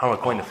 I don't have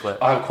a coin to flip.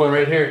 I have a coin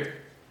right here.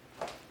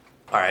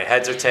 All right,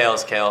 heads or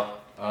tails, Kale?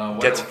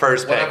 Gets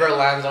first pick. Whatever it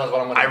lands on is what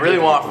I'm going to I really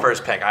want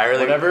first pick.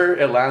 Whatever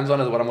it lands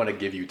on is what I'm going to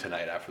give you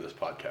tonight after this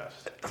podcast.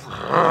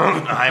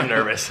 I'm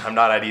nervous. I'm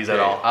not at ease at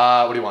all.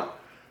 What do you want?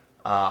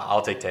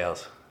 I'll take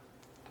tails.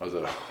 What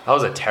was it? That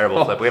was a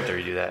terrible flip. We have to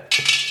redo that.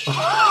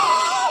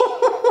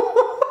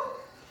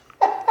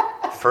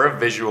 For a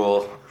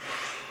visual,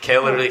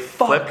 Kale literally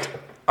flipped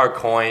our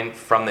coin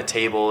from the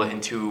table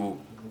into,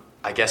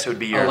 I guess it would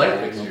be your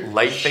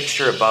light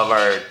fixture above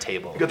our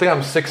table. Good thing I'm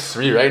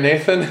 6'3", right,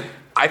 Nathan?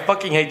 I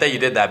fucking hate that you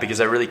did that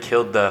because I really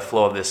killed the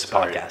flow of this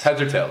podcast.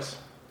 Heads or tails?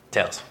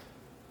 Tails.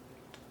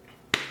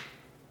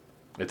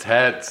 It's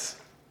heads.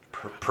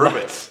 Prove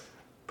it.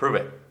 Prove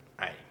it.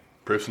 All right.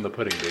 Proof's in the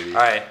pudding, baby.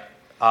 All right.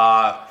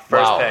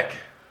 First Wow. pick.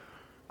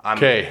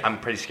 Okay. I'm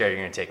pretty scared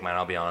you're going to take mine,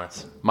 I'll be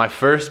honest. My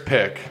first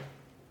pick.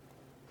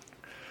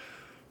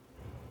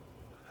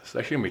 This is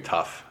actually going to be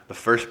tough. the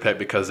first pick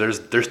because there's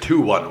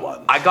 2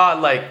 1-1s. I got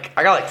like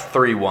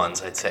 3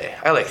 1s, I'd say.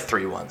 I got like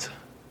 3 1s.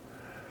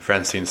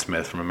 Francine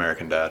Smith from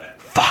American Dad.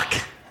 Fuck.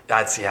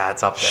 It's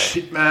up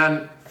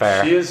there.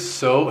 Fair. She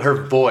is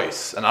her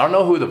voice, and I don't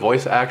know who the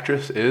voice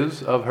actress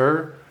is of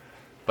her,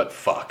 but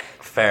fuck.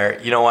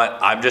 Fair. You know what?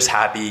 I'm just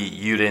happy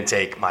you didn't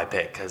take my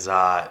pick because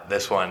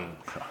this one,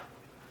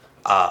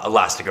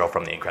 Elastigirl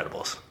from The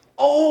Incredibles.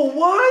 Oh,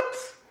 what?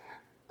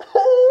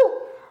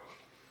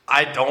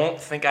 I don't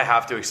think I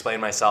have to explain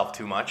myself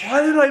too much.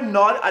 Why did I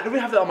not? I don't even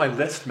have that on my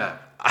list, man.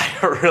 I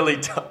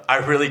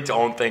really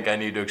don't think I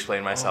need to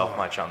explain myself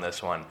much on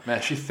this one.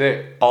 Man, she's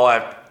thick.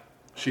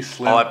 She's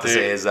slim. All I have to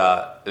say is,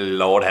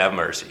 Lord have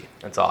mercy.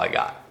 That's all I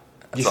got.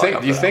 Do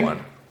you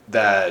think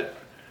that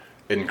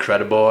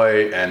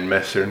Incrediboy and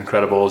Mr.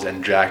 Incredibles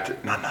and Jack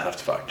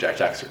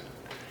Jackson,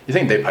 you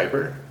think they pipe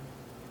her?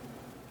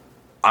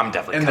 I'm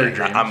definitely cutting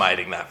that. I'm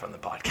editing that from the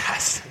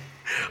podcast.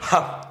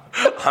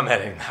 I'm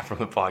editing that from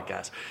the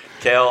podcast.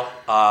 Kale,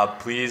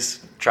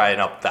 please try and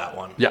up that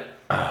one. Yeah.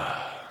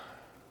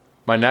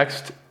 My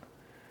next,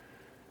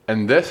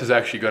 and this is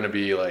actually going to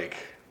be like,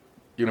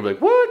 you're going to be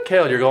like, what,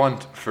 Kale? You're going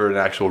for an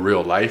actual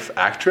real life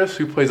actress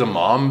who plays a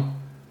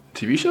mom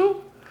TV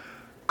show?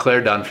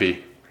 Claire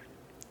Dunphy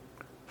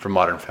from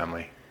Modern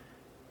Family.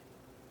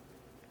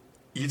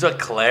 You took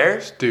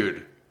Claire?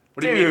 Dude.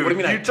 What do you mean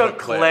you took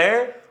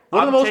Claire?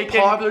 One of the most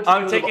popular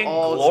I'm taking of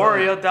all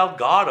Gloria time.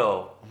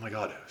 Delgado. Oh my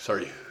god.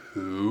 Sorry.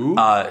 Who?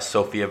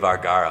 Sofia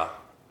Vergara.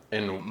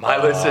 In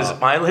my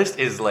list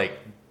is like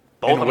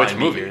both of my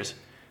movies.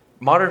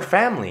 Modern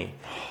Family.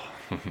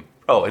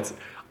 Oh, it's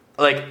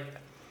like,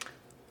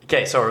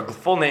 okay, so her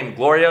full name,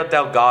 Gloria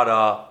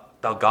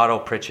Delgado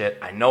Pritchett.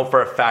 I know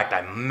for a fact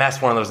I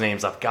messed one of those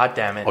names up. God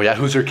damn it. Oh yeah,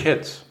 who's her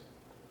kids?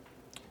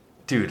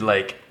 Dude,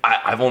 like,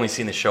 I've only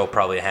seen the show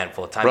probably a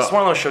handful of times. Bro, it's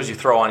one of those shows you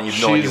throw on and you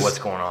have no idea what's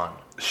going on.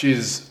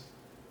 She's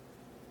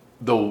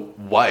the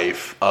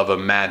wife of a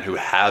man who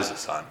has a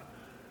son.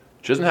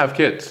 She doesn't have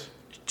kids.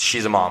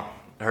 She's a mom.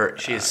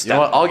 She's you know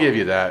what? I'll give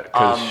you that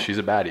because she's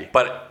a baddie.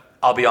 But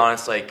I'll be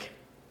honest, like,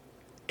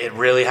 it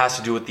really has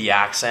to do with the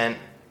accent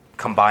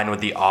combined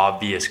with the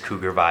obvious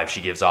cougar vibe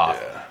she gives off,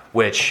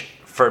 which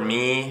for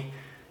me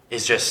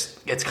is just,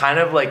 it's kind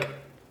of like,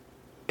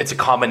 it's a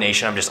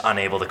combination I'm just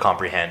unable to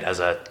comprehend as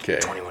a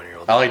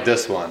 21-year-old. I like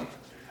this one.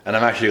 And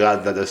I'm actually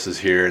glad that this is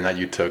here and that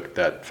you took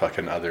that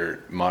fucking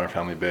other Modern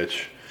Family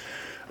bitch.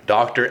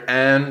 Dr.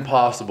 Ann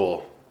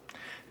Possible.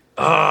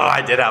 Oh,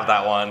 I did have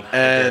that one.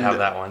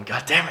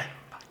 God damn it.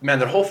 Man,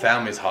 their whole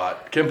family's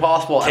hot. Kim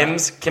Possible.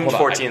 Kim's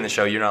 14 in the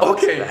show. You're not allowed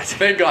to say that.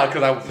 Thank God,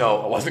 because I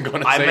wasn't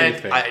going to say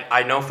anything.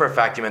 I know for a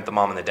fact you meant the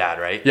mom and the dad,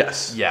 right?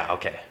 Yes. Yeah,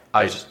 okay.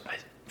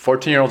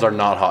 14-year-olds are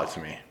not hot to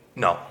me.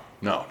 No.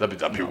 No,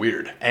 that'd be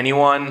weird.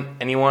 Anyone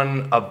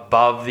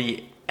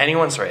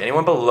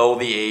below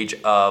the age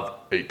of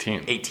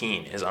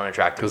 18 is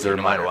unattractive because they're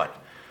no matter what.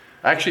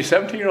 Actually,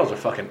 17-year-olds are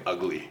fucking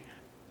ugly.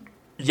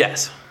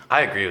 Yes,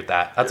 I agree with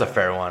that. That's a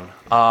fair one.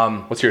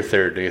 What's your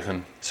third,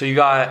 Nathan? So you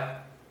got...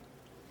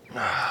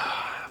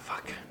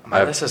 fuck.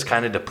 My list is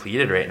kind of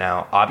depleted right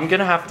now. I'm going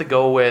to have to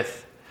go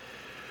with...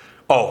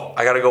 Oh,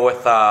 I got to go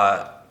with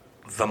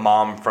the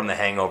mom from The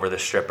Hangover, the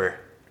stripper.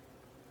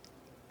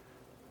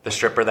 The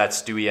stripper that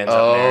Stewie ends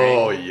up marrying.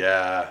 Oh,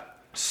 yeah.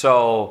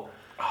 So,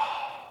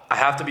 I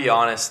have to be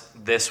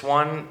honest, this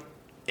one,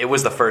 it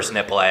was the first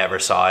nipple I ever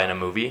saw in a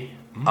movie.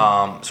 So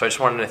I just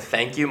wanted to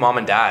thank you, Mom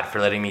and Dad, for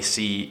letting me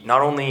see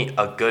not only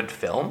a good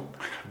film,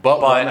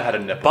 but one that had a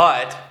nipple.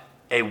 But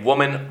a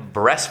woman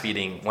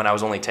breastfeeding when I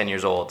was only 10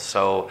 years old.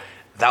 So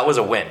that was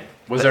a win.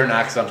 Was there an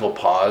accidental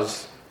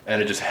pause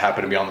and it just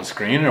happened to be on the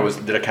screen, or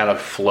did it kind of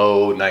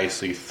flow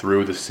nicely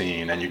through the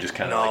scene and you just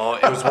kind of... No,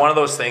 it was one of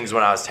those things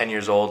when I was 10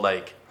 years old,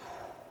 like,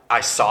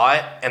 I saw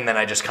it, and then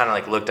I just kind of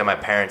like looked at my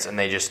parents, and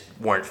they just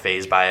weren't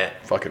fazed by it.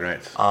 Fucking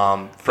right.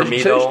 For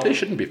me though, they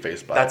shouldn't be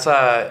fazed by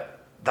it.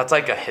 That's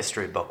like a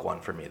history book one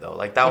for me though.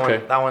 Like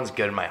that one's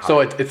good in my heart. So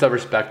it's a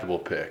respectable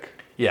pick.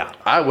 Yeah,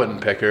 I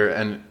wouldn't pick her,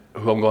 and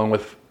who I'm going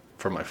with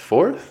for my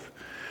fourth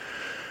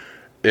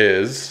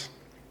is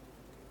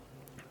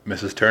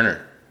Mrs.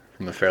 Turner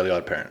from The Fairly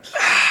Odd Parents.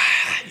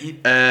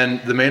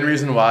 And the main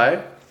reason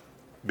why,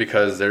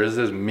 because there's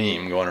this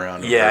meme going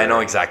around. Yeah, I know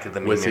exactly the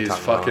meme with you're these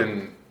talking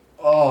fucking. about.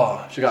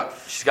 Oh,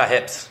 she's got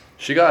hips.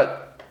 She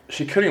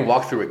couldn't even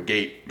walk through a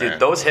gate. Man. Dude,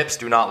 those hips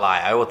do not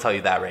lie. I will tell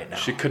you that right now.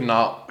 She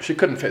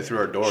couldn't fit through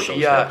her door. Those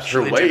hips.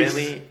 Her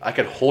waist, I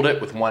could hold it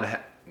with one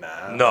hand.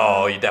 Nah.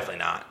 No, you definitely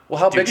not. Well,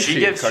 how big is she?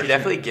 She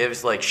definitely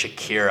gives like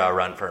Shakira a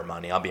run for her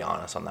money. I'll be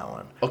honest on that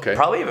one. Okay.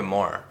 Probably even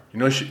more. You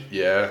know,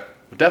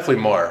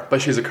 definitely more.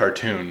 But she's a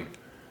cartoon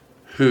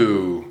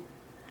who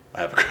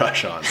I have a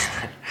crush on,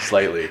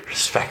 slightly.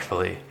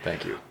 Respectfully.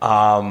 Thank you.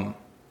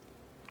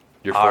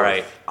 All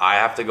right, I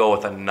have to go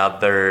with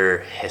another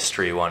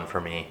history one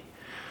for me.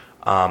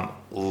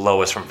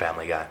 Lois from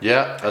Family Guy.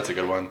 Yeah, that's a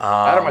good one.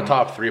 Out of my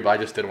top three, but I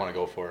just didn't want to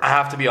go for it. I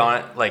have to be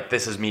honest, like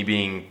this is me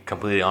being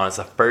completely honest.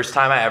 The first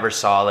time I ever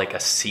saw like a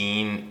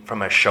scene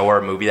from a show or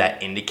a movie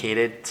that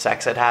indicated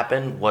sex had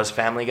happened was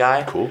Family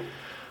Guy. Cool.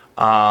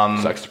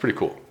 Sex is pretty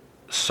cool.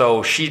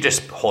 So she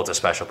just holds a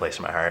special place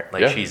in my heart.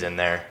 Like, Yeah. she's in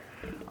there.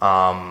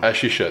 As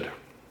she should.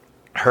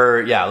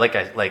 Her, yeah,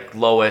 like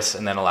Lois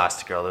and then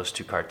Elastigirl, those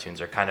two cartoons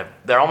are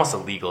they're almost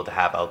illegal to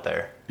have out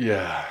there.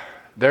 Yeah.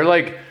 They're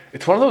like,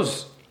 it's one of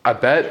those, I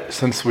bet,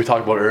 since we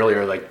talked about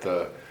earlier, like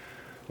the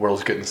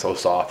world's getting so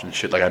soft and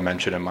shit, like I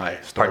mentioned in my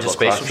story.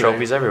 Participation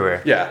trophies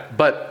everywhere. Yeah,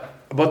 but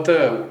about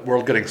the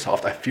world getting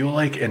soft, I feel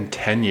like in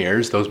 10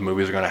 years, those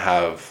movies are going to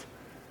have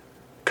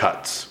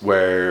cuts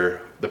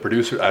where the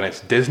producer, and it's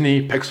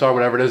Disney, Pixar,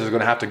 whatever it is going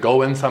to have to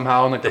go in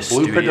somehow and like the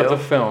blueprint studio? of the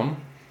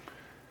film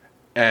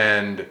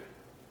and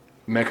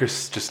make her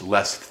just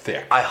less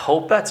thick. I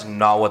hope that's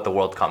not what the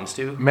world comes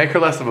to. Make her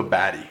less of a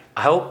baddie.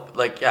 I hope,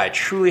 I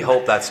truly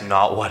hope that's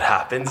not what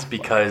happens,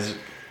 because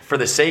for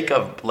the sake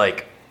of,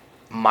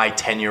 my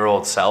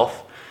 10-year-old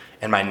self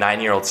and my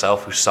 9-year-old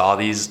self who saw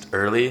these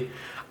early,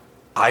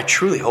 I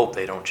truly hope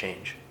they don't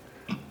change.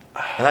 And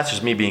that's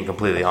just me being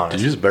completely honest.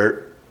 Did you just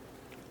burp?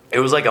 It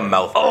was like a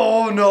mouth burp.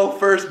 Oh no,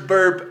 first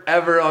burp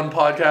ever on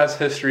podcast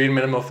history and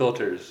minimal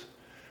filters.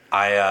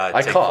 I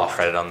take full coughed.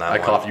 credit on that I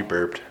one. coughed, you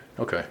burped.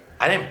 Okay.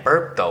 I didn't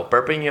burp, though.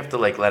 Burping, you have to,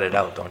 let it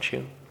out, don't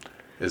you?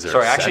 Is there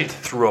Sorry, a I actually set?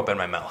 throw up in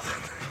my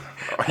mouth.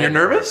 You're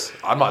nervous?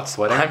 I'm not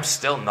sweating. I'm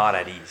still not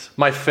at ease.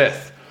 My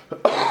fifth.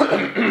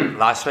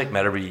 Last week,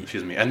 Metterby.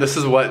 Excuse me. And this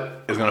is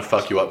what is going to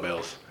fuck you up,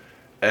 Bales.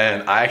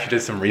 And I actually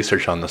did some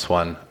research on this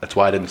one. That's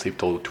why I didn't sleep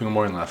till 2 in the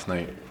morning last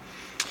night.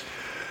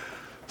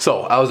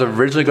 So, I was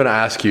originally going to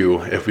ask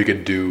you if we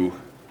could do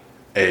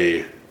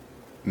a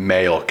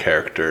male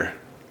character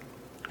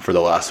for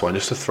the last one,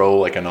 just to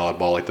throw an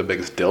oddball, like the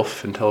biggest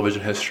DILF in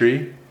television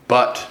history.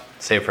 But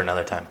Save for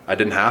another time. I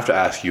didn't have to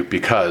ask you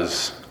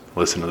because,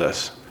 listen to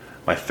this.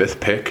 My fifth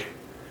pick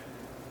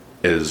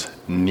is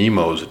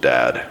Nemo's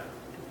dad,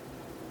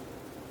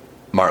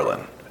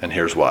 Marlin. And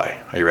here's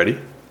why. Are you ready?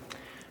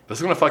 This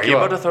is going to fuck Are you you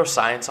up. about to throw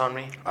science on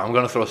me? I'm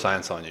going to throw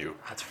science on you.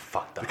 That's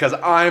fucked up. Because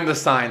I'm the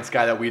science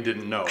guy that we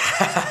didn't know.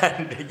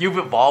 You've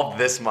evolved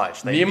this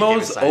much. that you became a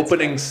Nemo's science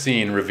opening guy.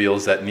 scene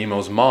reveals that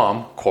Nemo's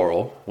mom,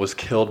 Coral, was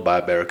killed by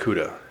a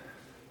barracuda.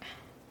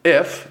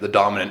 If the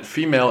dominant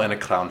female in a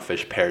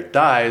clownfish pair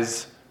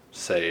dies,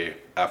 say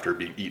after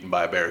being eaten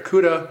by a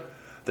barracuda,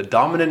 the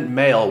dominant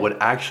male would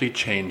actually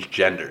change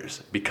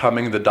genders,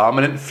 becoming the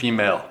dominant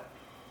female.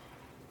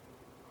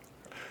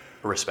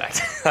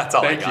 Respect. That's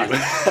all Thank I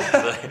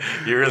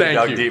got. You really Thank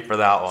dug you. deep for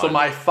that one. So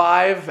my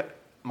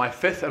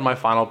fifth and my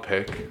final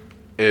pick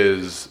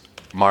is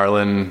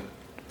Marlin,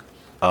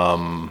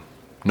 no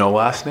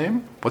last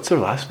name? What's their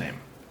last name?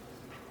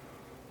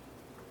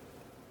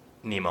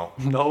 Nemo.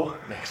 No.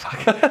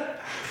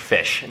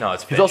 Fish. No,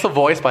 it's fish. He's also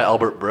voiced by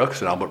Albert Brooks,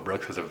 and Albert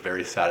Brooks has a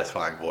very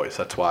satisfying voice.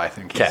 That's why I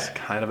think he's Okay.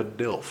 kind of a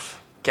DILF.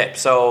 Okay,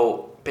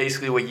 so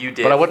basically what you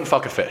did But I wouldn't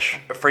fuck a fish.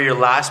 for your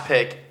last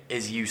pick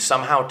is you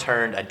somehow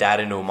turned a dad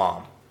into a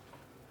mom.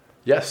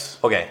 Yes.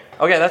 Okay,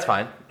 that's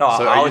fine. No,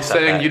 So I'll are you accept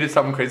saying that. you did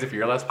something crazy for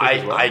your last pick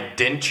as well? I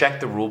didn't check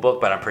the rule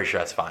book, but I'm pretty sure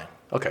that's fine.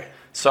 Okay.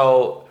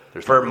 So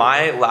There's for no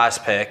my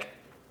last pick,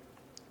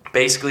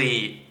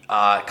 basically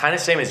kind of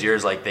same as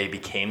yours, they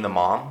became the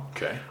mom.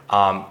 Okay.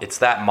 It's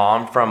that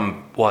mom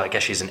from, I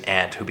guess she's an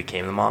aunt who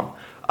became the mom,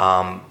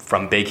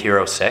 from Big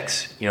Hero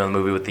 6, the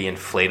movie with the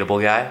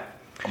inflatable guy.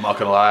 I'm not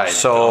going to lie.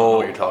 So- I don't know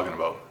what you're talking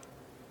about.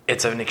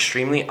 It's an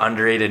extremely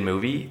underrated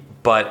movie,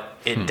 but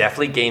it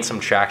definitely gained some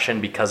traction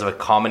because of a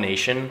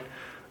combination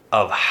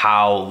of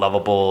how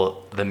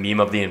lovable the meme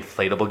of the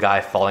inflatable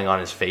guy falling on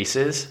his face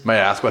is. May I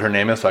ask what her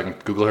name is so I can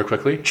Google her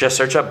quickly? Just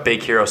search up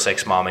Big Hero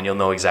 6 mom and you'll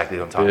know exactly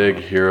what I'm talking Big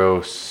about.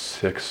 Hero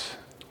 6.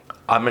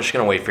 I'm just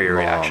going to wait for your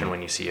Mom. reaction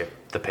when you see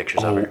the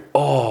pictures of her.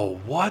 Oh,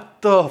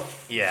 what the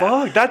Yeah.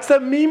 fuck? That's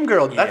that meme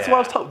girl. That's Yeah. what I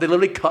was talking. They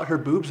literally cut her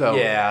boobs out.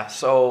 Yeah,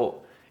 so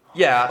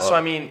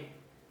I mean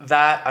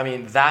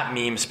that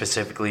meme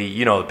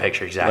specifically, the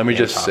picture exactly. Let me I'm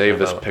just talking save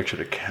this about. picture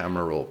to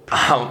camera roll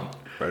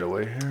right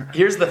away here.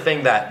 Here's the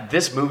thing that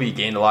this movie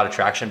gained a lot of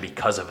traction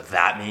because of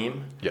that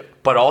meme. Yep.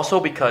 But also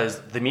because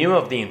the meme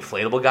of the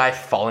inflatable guy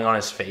falling on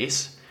his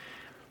face,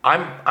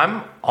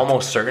 I'm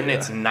almost certain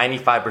it's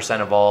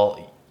 95% of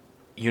all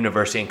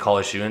university and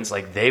college students,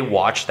 they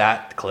watched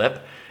that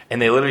clip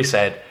and they literally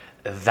said,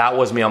 that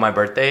was me on my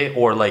birthday,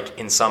 or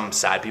in some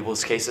sad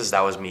people's cases,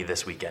 that was me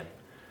this weekend.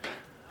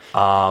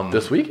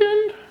 This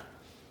weekend?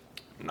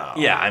 No.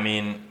 Yeah,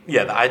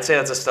 I'd say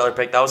that's a stellar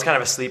pick. That was kind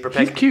of a sleeper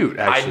pick. He's cute,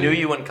 actually. I knew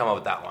you wouldn't come up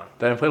with that one.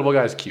 That inflatable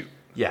guy is cute.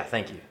 Yeah,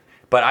 thank you.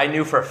 But I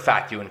knew for a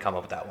fact you wouldn't come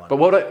up with that one.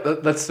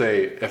 But let's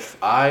say if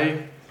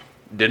I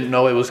didn't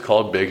know it was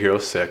called Big Hero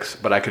 6,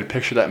 but I could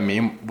picture that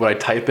meme, would I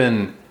type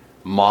in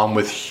mom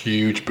with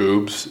huge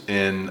boobs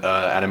in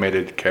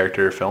animated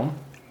character film?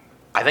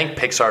 I think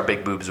Pixar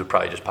big boobs would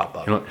probably just pop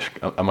up. You know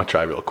what? I'm going to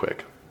try real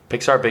quick.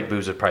 Pixar big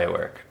boobs would probably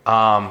work.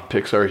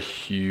 Pixar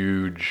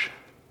huge.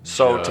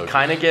 So jugs, to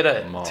kind of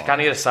get mom.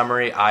 a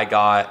summary, I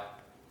got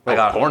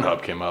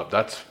Pornhub came up.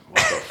 That's what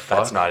the fuck?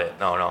 That's not it.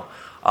 No.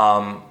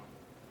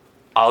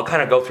 I'll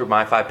kind of go through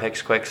my 5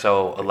 picks quick.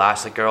 So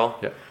Elastic Girl,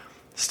 Yeah.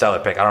 stellar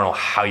pick. I don't know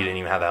how you didn't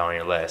even have that on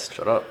your list.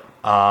 Shut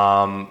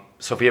up.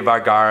 Sofia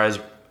Vergara's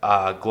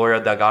Gloria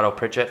Delgado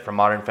Pritchett from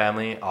Modern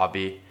Family,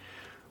 Abby.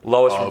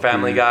 Lois from Oh,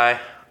 Family dude.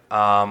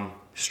 Guy,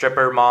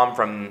 stripper mom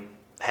from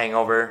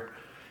Hangover,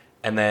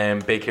 and then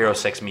Big Hero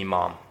 6 me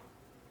mom.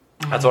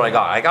 That's what I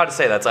got. I got to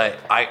say, that's I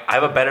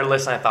have a better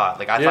list than I thought.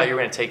 Like, I thought you were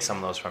going to take some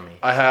of those from me.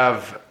 I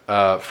have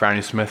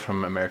Franny Smith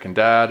from American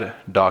Dad,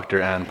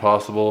 Dr. Ann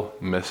Possible,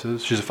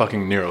 Mrs. She's a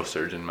fucking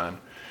neurosurgeon, man.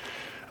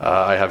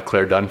 I have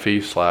Claire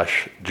Dunphy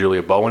 /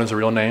 Julia Bowen is a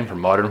real name from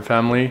Modern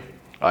Family.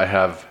 I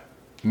have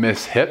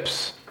Miss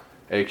Hips,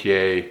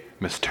 aka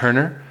Miss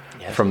Turner,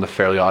 Yes. from The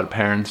Fairly Odd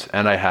Parents,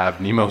 and I have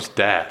Nemo's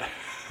dad.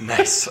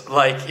 Nice.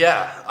 Like,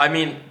 yeah. I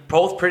mean,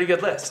 both pretty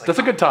good lists. Like, That's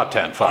a good top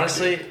 10. Fuck,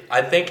 honestly, dude.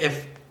 I think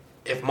if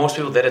most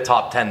people did a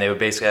top 10, they would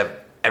basically have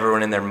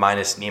everyone in there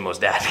minus Nemo's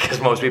dad, because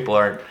most people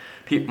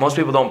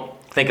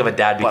don't think of a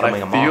dad But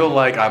becoming I a mom. feel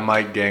like I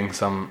might gang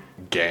some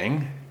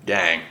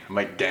I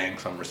might gang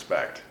some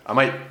respect. I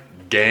might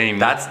gang.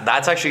 That's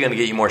actually going to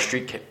get you more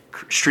street.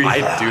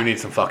 I do need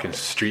some fucking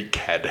street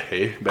cred,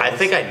 hey? I Bells?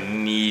 think I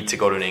need to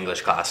go to an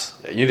English class.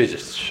 Yeah, you need to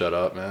just shut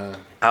up, man.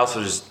 I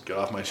also just Get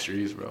off my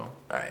streets, bro. all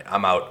right.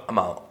 I'm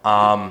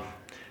out.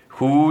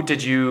 Who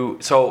did you?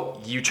 So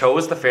you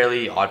chose the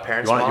Fairly Odd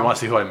Parents. You mom? want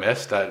to see who I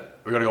missed? That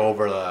we're gonna go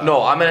over the.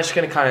 No, I'm just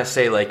gonna kind of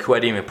say like who I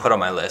didn't even put on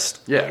my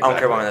list. Yeah, I don't care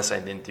exactly. about my list I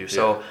didn't do.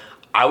 So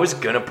I was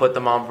gonna put the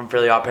mom from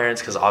Fairly Odd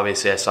Parents because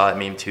obviously I saw that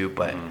meme too.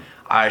 But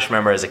I just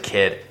remember as a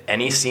kid,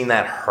 any scene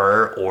that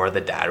her or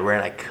the dad were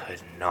in, I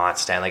could not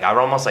stand. Like I would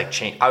almost like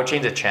change. I would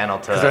change the channel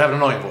to. Because they have an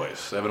annoying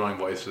voice. They have annoying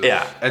voices.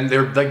 Yeah. And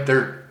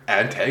they're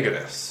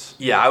antagonists.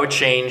 Yeah, I would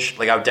change.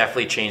 Like I would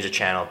definitely change the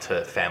channel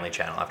to Family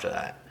Channel after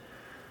that.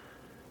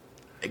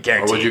 Or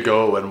Guaranteed. would you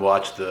go and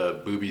watch the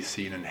booby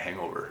scene in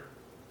Hangover?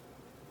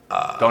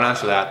 Don't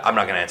answer that. I'm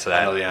not gonna answer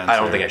that. I know the I don't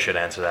answer. think I should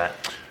answer that.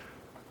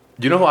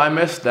 Do you know who I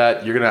missed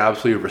that you're gonna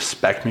absolutely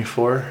respect me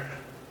for?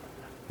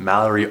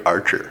 Mallory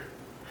Archer.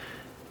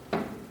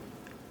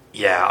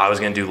 Yeah, I was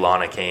gonna do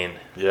Lana Kane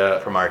Yeah.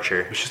 from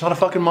Archer. But she's not a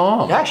fucking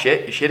mom. Yeah, she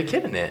had a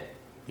kid in it.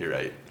 You're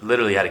right.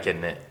 Literally had a kid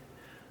in it.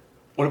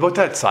 What about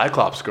that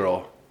Cyclops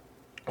girl?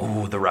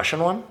 Ooh, the Russian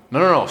one?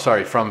 No.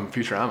 Sorry, from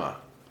Futurama.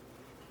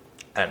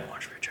 I didn't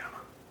watch Futurama.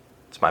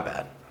 It's my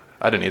bad.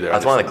 I didn't either.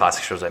 That's one of the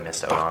classic shows I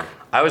missed out on.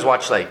 I always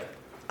watch like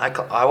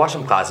I watch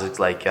some classics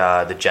like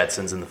the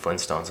Jetsons and the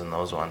Flintstones and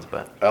those ones,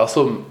 but I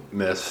also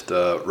missed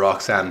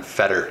Roxanne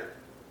Fetter,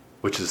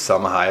 which is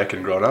Selma Hayek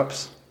in Grown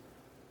Ups.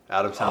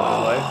 Adam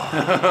Sandler's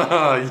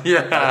wife.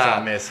 Yeah.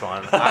 that's a miss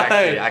one.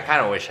 Actually, I kind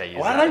of wish I used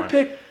Why that did I one.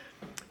 pick?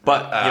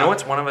 But you know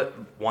what's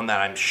one that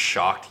I'm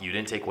shocked you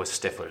didn't take was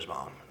Stifler's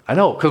mom. I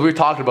know, because we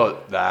talked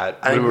about that.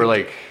 I We think were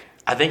like,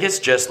 I think it's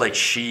just like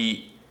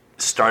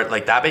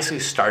that basically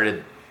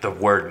started the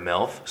word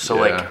MILF.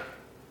 So Yeah. like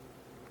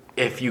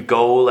if you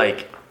go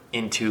like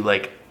into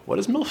like what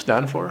does MILF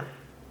stand for?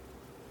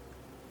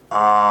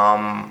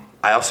 I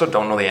also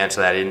don't know the answer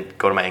to that. I didn't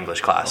go to my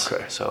English class.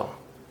 Okay. So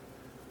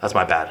that's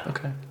my bad.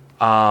 Okay.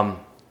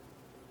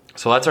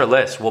 So that's our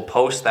list. We'll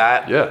post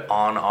that Yeah.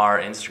 on our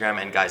Instagram.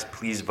 And guys,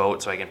 please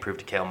vote so I can prove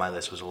to Kale my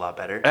list was a lot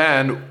better.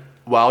 And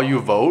while you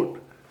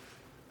vote,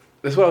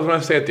 this is what I was going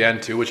to say at the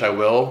end too, which I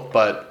will,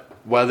 but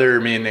whether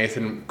me and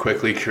Nathan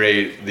quickly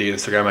create the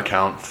Instagram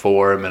account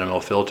for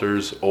Minimal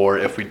Filters, or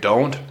if we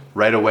don't,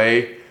 right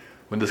away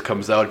when this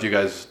comes out, if you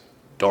guys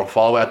don't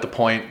follow at the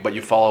point, but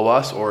you follow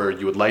us or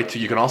you would like to,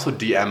 you can also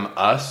DM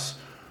us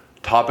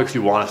topics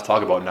you want us to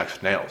talk about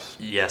next nails.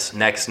 Yes,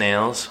 next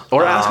nails.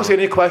 Or ask us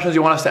any questions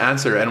you want us to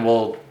answer, and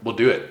we'll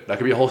do it. That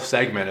could be a whole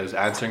segment, is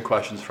answering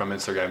questions from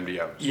Instagram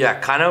DMs. Yeah,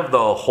 kind of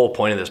the whole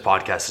point of this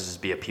podcast is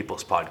to be a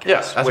people's podcast.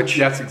 Yes, that's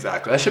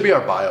exactly. That should be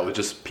our bio. It's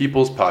just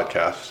people's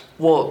podcast.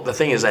 Well, the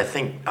thing is, I'd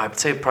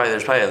say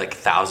there's probably like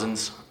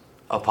thousands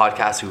of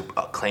podcasts who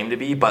claim to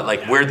be, but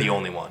like we're the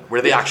only one.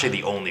 We're actually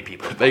the only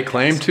people. They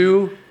claim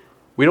to.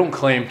 We don't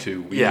claim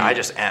to. I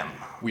just am.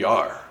 We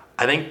are.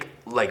 I think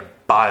like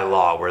by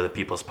law we're the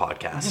people's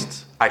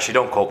podcasts. Actually,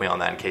 don't quote me on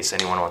that in case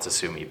anyone wants to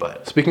sue me.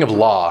 But Speaking of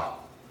law,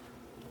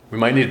 we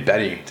might need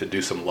Benny to do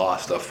some law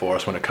stuff for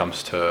us when it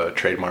comes to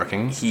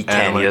trademarking. he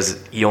can.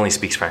 He only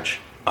speaks French.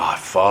 Ah,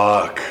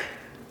 fuck.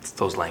 It's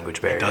those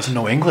language barriers. Doesn't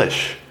know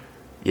English.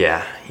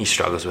 Yeah, he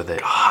struggles with it.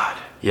 God.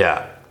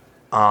 Yeah.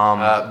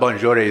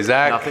 Bonjour,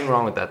 Isaac. Nothing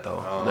wrong with that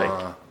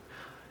though.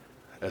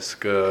 Est-ce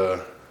que...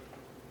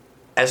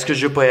 Est-ce que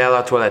je peux aller à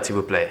la toilette, s'il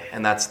vous plaît?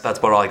 And that's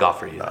about all I got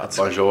for you. That's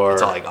bonjour.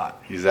 That's all I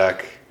got.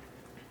 Isaac.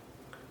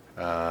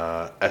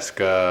 Est-ce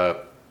que...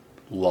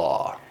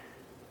 Law.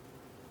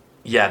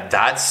 Yeah,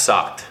 that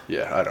sucked.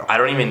 Yeah, I know. I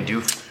don't even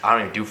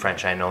do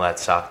French. I know that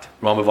sucked.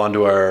 We'll move on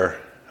to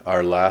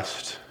our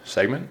last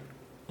segment.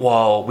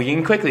 Well, we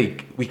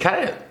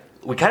kind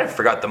of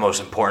forgot the most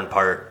important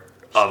part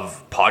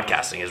of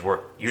podcasting is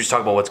you just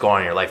talk about what's going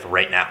on in your life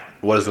right now.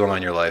 What is going on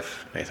in your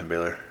life, Nathan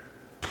Baylor?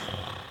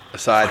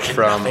 Aside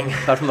from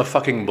the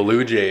fucking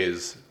Blue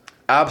Jays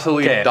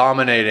absolutely Okay.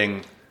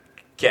 dominating.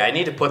 Okay, I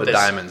need to put The this.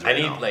 Diamonds right I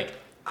need now. like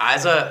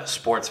as a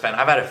sports fan,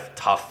 I've had a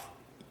tough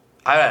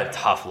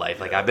life.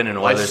 Like I've been an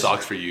Life Oilers.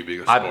 sucks for you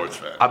being a sports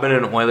fan. I've been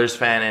an Oilers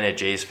fan and a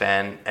Jays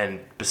fan, and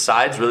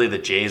besides really the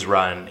Jays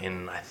run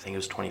in I think it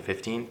was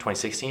 2015,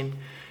 2016,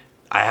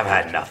 I have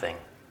had nothing.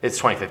 It's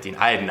 2015.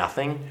 I had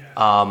nothing.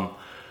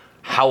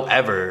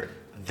 However,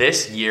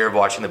 this year of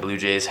watching the Blue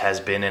Jays has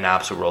been an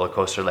absolute roller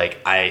coaster. Like,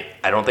 I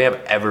don't think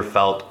I've ever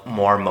felt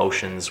more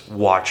emotions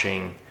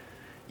watching,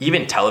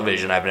 even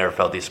television. I've never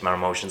felt these amount of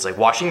emotions. Like,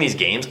 watching these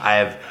games, I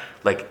have,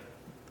 like,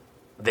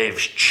 they've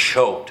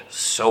choked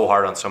so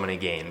hard on so many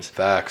games.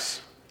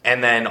 Facts.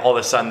 And then all of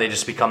a sudden, they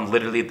just become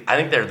literally, I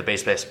think they're the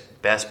best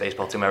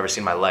baseball team I've ever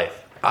seen in my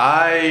life.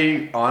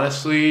 I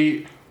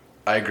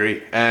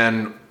agree.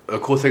 And the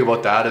cool thing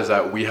about that is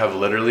that we have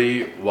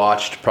literally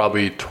watched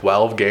probably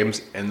 12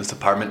 games in this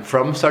apartment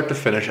from start to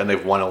finish, and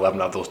they've won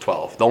 11 of those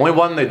 12. The only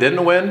one they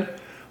didn't win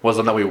was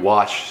one that we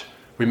watched.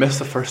 We missed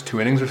the first 2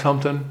 innings or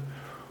something.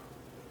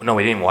 No,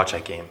 we didn't even watch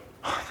that game.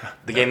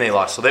 The game they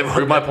lost. So they've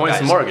won. My points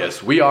and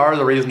Morgus. We are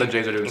the reason the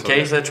Jays are doing so good. In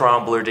case the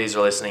Toronto Blue Jays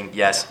are listening,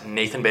 yes,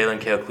 Nathan Baylor and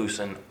Cale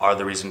Klusen are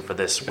the reason for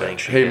this winning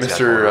streak. Hey,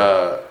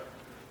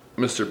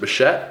 Mr.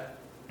 Bichette,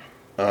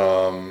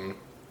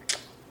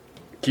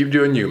 keep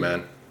doing you,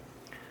 man.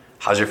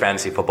 How's your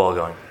fantasy football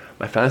going?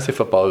 My fantasy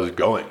football is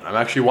going. I'm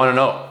actually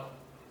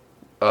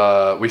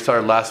 1-0. We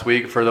started last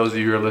week. For those of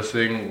you who are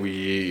listening,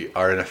 we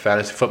are in a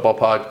fantasy football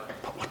pod.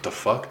 What the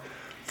fuck?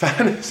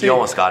 Fantasy. You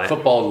almost got it.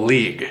 Football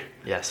league.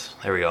 Yes,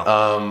 there we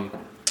go.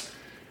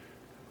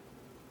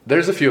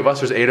 There's a few of us.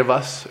 There's 8 of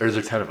us, or is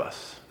there 10 of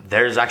us?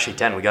 There's actually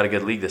 10. We got a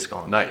good league this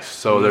going. Nice.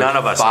 So there's none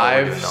of us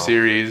 5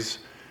 series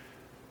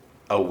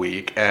a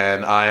week,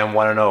 and I am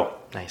 1-0.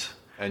 Nice.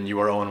 And you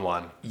are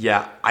 0-1.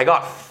 Yeah, I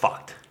got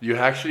fucked. You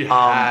actually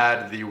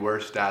had the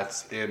worst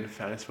stats in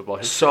fantasy football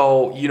history.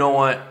 So, you know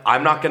what?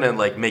 I'm not going to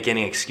make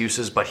any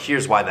excuses, but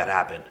here's why that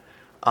happened.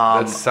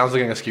 That sounds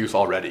like an excuse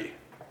already.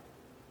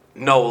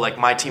 No,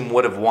 my team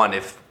would have won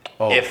if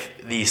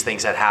these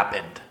things had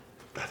happened.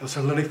 Those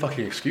are literally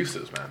fucking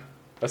excuses, man.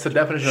 That's the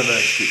definition of an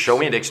excuse. Show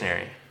me a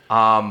dictionary.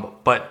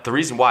 But the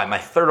reason why, my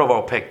 3rd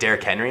overall pick,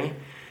 Derrick Henry,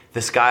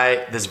 this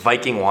guy, this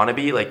Viking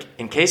wannabe,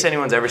 in case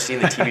anyone's ever seen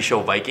the TV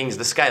show Vikings,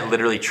 this guy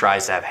literally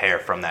tries to have hair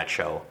from that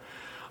show.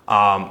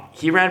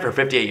 He ran for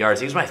 58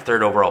 yards. He was my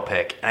 3rd overall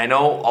pick. And I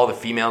know all the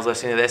females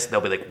listening to this,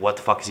 they'll be like, what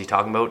the fuck is he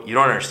talking about? You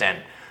don't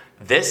understand.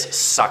 This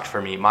sucked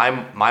for me.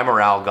 My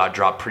morale got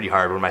dropped pretty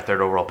hard when my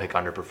 3rd overall pick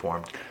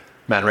underperformed.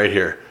 Man, right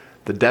here.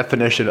 The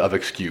definition of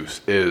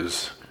excuse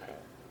is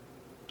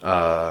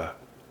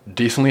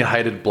decently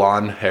heighted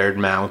blonde-haired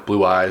man with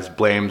blue eyes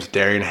blames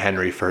Derrick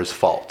Henry for his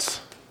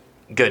faults.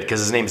 Good, because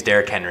his name's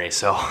Derrick Henry,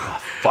 so...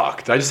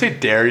 Fuck. Did I just say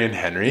Derrick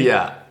Henry?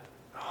 Yeah.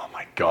 Oh,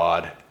 my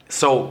God.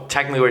 So,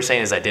 technically what you're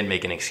saying is I didn't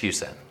make an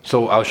excuse then.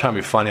 So, I was trying to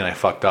be funny and I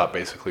fucked up,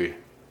 basically.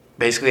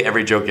 Basically,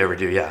 every joke you ever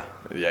do, yeah.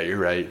 Yeah, you're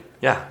right.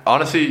 Yeah.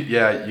 Honestly,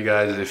 yeah, you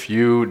guys, if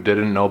you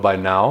didn't know by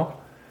now,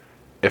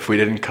 if we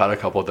didn't cut a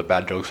couple of the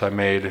bad jokes I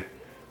made,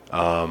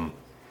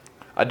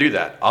 I do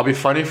that. I'll be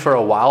funny for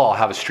a while. I'll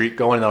have a streak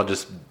going, and I'll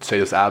just say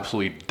this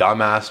absolutely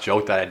dumbass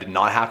joke that I did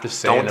not have to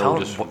say. Don't tell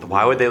them.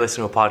 Why would they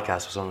listen to a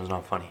podcast if someone's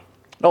not funny?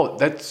 No,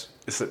 it's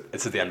at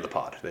the end of the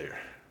pod. There.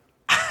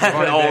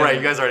 Right.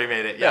 You guys already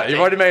made it. Yeah, you've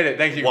already made it.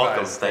 Thank you,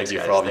 welcome. guys. Thank you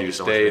for all of you who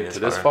stayed to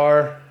this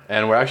far.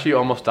 And we're actually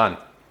almost done.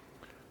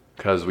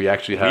 Because we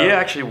actually have... We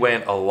actually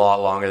went a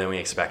lot longer than we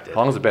expected.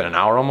 How long has it been? An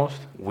hour almost?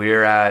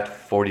 We're at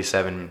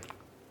 47,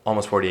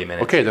 almost 48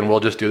 minutes. Okay, then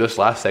we'll just do this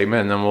last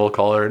segment, and then we'll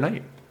call it a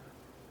night.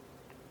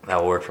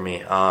 That will work for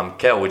me.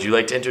 Kale, would you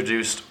like to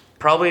introduce...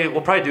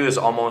 We'll probably do this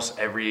almost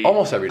every day.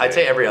 I'd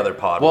say every other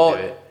pod. Well, we'll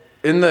do it.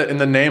 In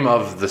the name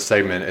of the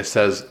segment, it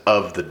says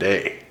of the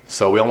day.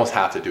 So we almost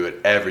have to do it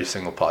every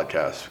single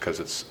podcast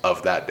because it's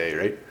of that day,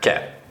 right?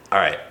 Okay. All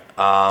right.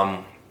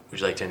 Would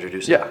you like to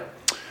introduce it? Yeah.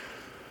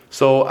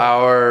 So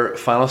our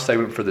final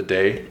segment for the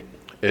day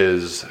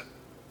is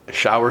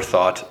shower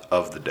thought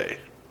of the day.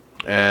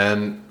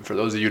 And for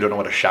those of you who don't know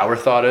what a shower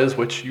thought is,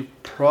 which you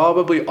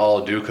probably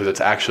all do because it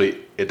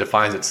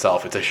defines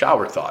itself. It's a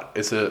shower thought.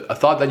 It's a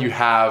thought that you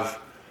have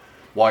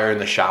while you're in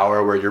the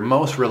shower where you're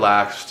most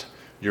relaxed,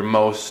 you're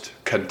most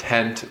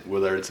content,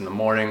 whether it's in the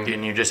morning.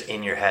 And you're just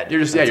in your head.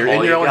 You're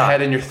in your own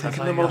head and you're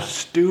thinking the most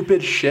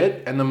stupid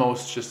shit and the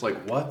most just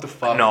what the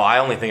fuck. No, I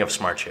only think of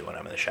smart shit when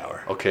I'm in the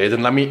shower. Okay,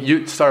 then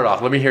you start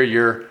off. Let me hear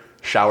your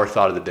shower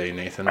thought of the day,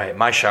 Nathan. All right,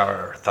 my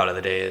shower thought of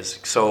the day is,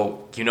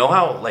 so you know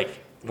how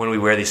when we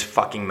wear these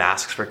fucking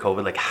masks for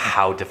COVID,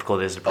 how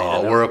difficult it is to breathe.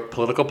 Oh, we're a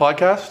political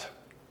podcast?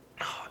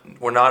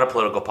 We're not a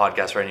political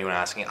podcast for anyone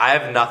asking. I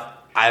have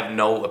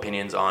no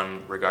opinions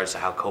on regards to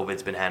how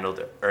COVID's been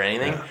handled or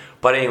anything. Yeah.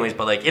 But anyways,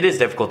 it is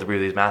difficult to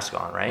breathe these masks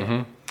on, right?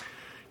 Mm-hmm.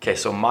 Okay,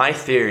 so my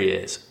theory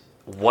is,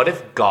 what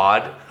if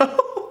God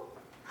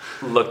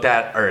looked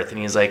at Earth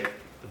and he's like,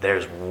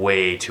 there's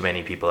way too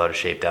many people out of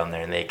shape down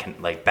there and they can,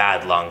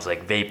 bad lungs,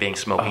 vaping,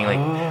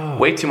 smoking,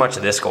 way too much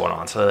of this going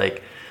on. So,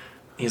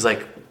 he's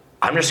like,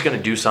 I'm just going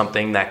to do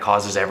something that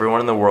causes everyone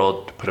in the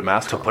world to put a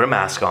mask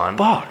on.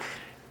 Fuck.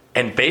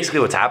 And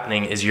basically what's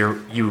happening is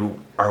you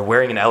are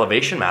wearing an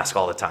elevation mask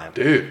all the time.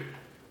 Dude.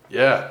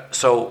 Yeah.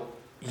 So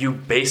you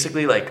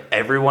basically,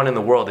 everyone in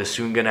the world is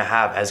soon going to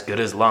have as good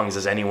as lungs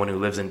as anyone who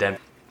lives in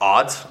Denver.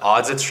 Odds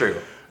it's true.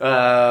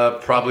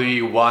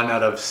 Probably 1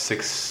 out of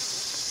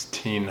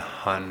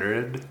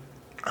 1,600.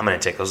 I'm going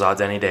to take those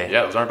odds any day.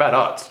 Yeah, those aren't bad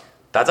odds.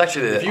 That's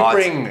actually the If you odds.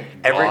 bring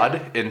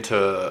God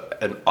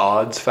into an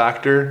odds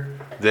factor,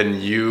 then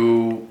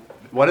you...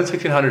 1 in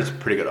 1,600 is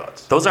pretty good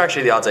odds. Those are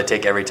actually the odds I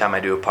take every time I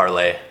do a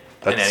parlay in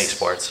That's- any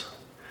sports.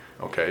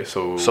 Okay,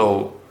 so...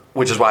 So,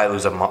 which is why I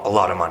lose a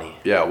lot of money.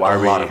 Yeah, why a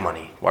are we... lot of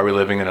money. Why are we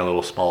living in a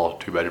little small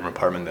 2-bedroom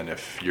apartment then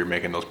if you're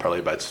making those parlay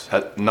bets?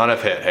 None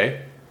have hit,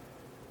 hey?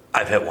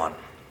 I've hit one.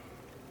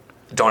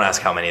 Don't ask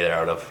how many they're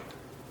out of.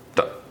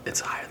 It's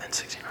higher than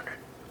 1,600.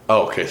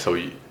 Oh, okay, so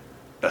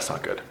that's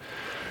not good.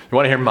 You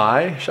want to hear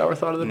my shower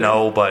thought of the day?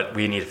 No, but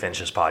we need to finish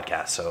this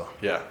podcast, so...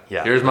 Yeah.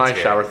 Yeah, Here's my let's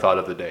hear shower it. thought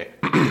of the day.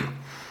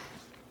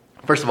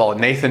 First of all,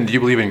 Nathan, do you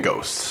believe in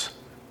ghosts?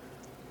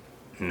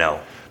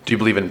 No. Do you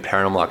believe in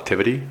paranormal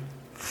activity?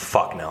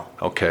 Fuck no.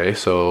 Okay,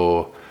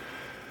 so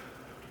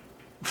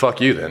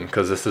fuck you then,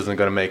 because this isn't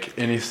going to make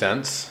any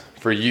sense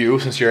for you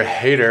since you're a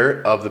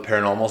hater of the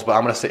paranormals, but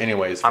I'm going to say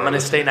anyways. I'm going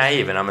to stay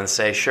naive and I'm going to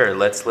say, sure,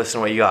 let's listen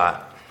to what you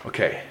got.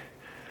 Okay.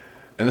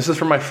 And this is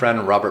from my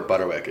friend Robert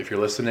Butterwick, if you're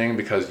listening,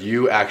 because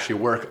you actually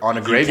work on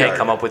a You graveyard. can't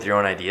come up with your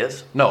own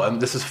ideas? No, and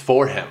this is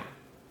for him.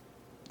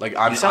 Like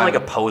You sound like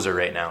a poser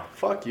right now.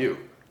 Fuck you.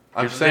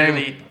 I'm You're saying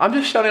literally- I'm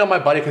just shouting out my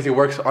buddy because he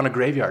works on a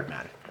graveyard,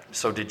 man.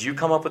 So did you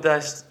come up with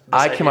this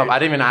I came up. idea? I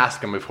didn't even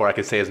ask him before I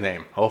could say his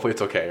name. Hopefully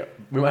it's okay.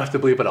 We might have to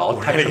bleep it all.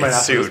 We're going to get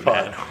sued,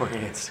 man. We're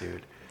going to get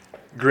sued.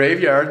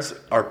 Graveyards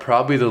are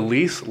probably the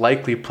least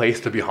likely place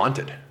to be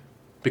haunted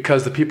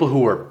because the people who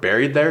were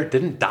buried there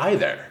didn't die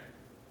there.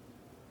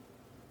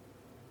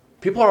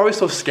 People are always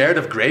so scared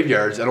of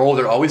graveyards and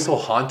they're always so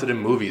haunted in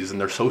movies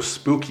and they're so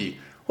spooky.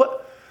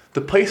 What?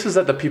 The places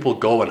that the people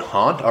go and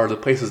haunt are the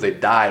places they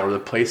die or the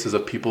places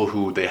of people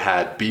who they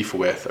had beef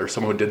with or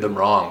someone who did them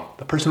wrong.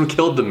 The person who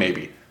killed them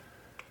maybe.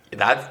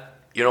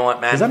 You know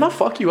what, man? Does that not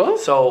fuck you up?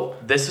 So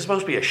this is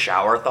supposed to be a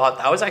shower thought.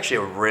 That was actually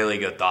a really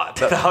good thought.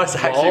 That was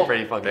actually Well,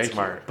 pretty fucking thank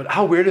smart. you. But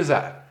how weird is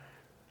that?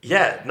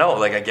 Yeah, no,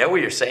 like I get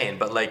what you're saying,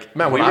 but like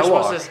Man, we when were I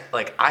supposed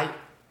walk- to like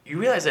you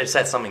realize I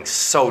said something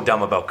so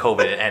dumb about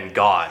COVID and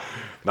God.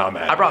 Nah,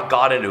 man. I brought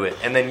God into it,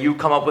 and then you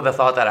come up with a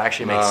thought that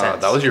actually makes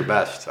sense. That was your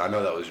best. I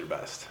know that was your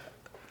best.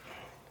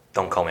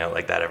 Don't call me out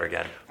like that ever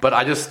again. But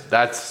I had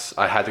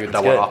to get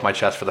that one good. off my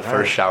chest for the first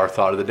right. shower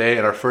thought of the day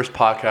and our first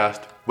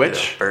podcast, The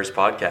which first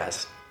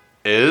podcast.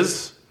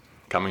 is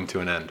coming to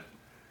an end.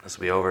 This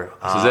will be over.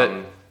 This is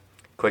it.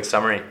 Quick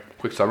summary.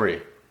 Quick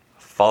summary.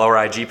 Follow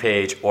our IG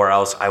page, or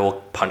else I will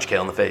punch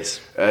Kale in the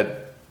face.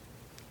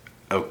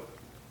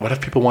 What if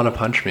people want to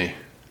punch me?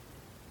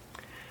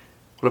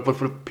 What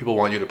if people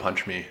want you to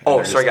punch me?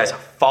 Oh, sorry guys.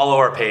 Follow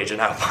our page, and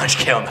I'll punch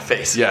Kale in the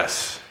face.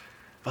 Yes.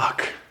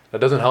 Fuck.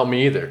 That doesn't help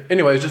me either.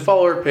 Anyways, just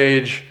follow our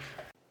page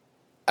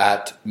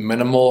at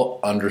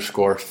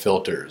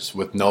minimal_filters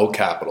with no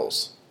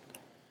capitals.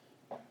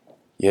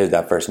 You heard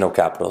that first. No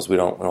capitals. We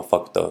don't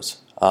fuck with those.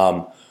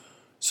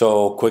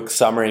 So quick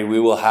summary. We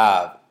will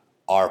have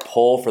our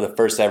poll for the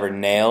first ever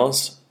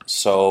nails,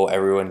 so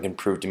everyone can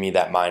prove to me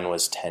that mine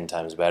was 10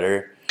 times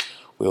better.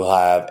 We will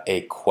have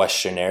a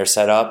questionnaire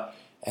set up,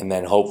 and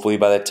then hopefully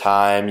by the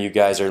time you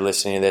guys are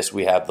listening to this,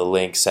 we have the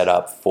link set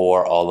up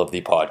for all of the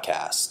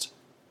podcast.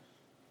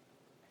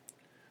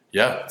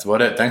 Yeah, that's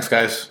about it. Thanks,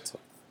 guys.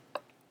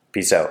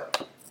 Peace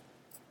out.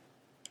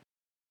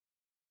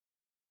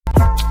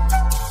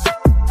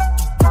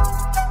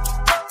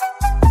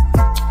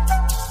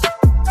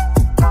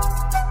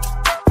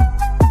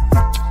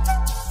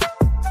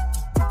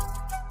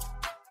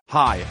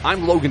 Hi,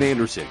 I'm Logan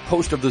Anderson,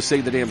 host of the Say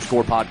the Damn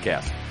Score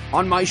podcast.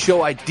 On my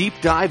show, I deep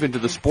dive into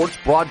the sports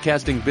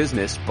broadcasting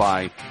business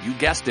by, you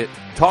guessed it,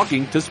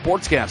 talking to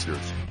sportscasters.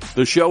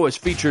 The show has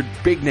featured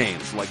big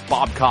names like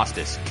Bob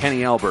Costas,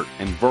 Kenny Albert,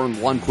 and Vern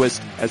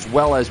Lundquist, as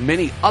well as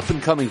many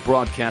up-and-coming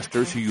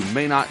broadcasters who you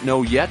may not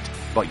know yet,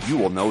 but you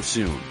will know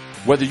soon.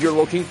 Whether you're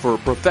looking for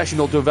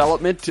professional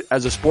development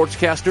as a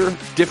sportscaster,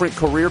 different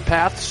career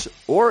paths,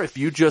 or if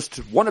you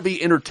just want to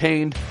be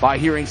entertained by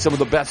hearing some of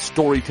the best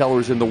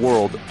storytellers in the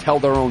world tell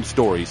their own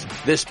stories,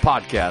 this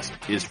podcast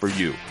is for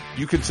you.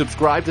 You can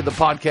subscribe to the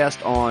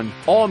podcast on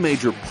all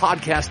major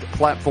podcast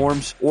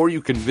platforms, or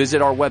you can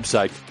visit our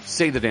website,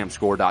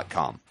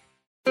 saythedamnscore.com.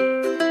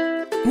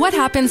 What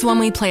happens when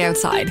we play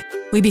outside?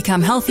 We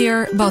become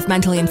healthier, both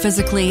mentally and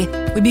physically.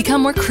 We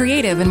become more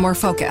creative and more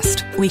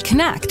focused. We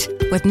connect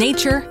with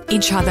nature,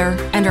 each other,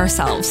 and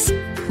ourselves.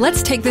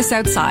 Let's Take This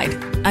Outside,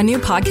 a new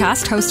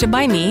podcast hosted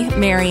by me,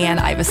 Marianne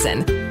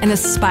Iveson, an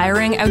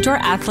aspiring outdoor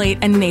athlete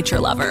and nature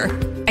lover.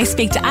 I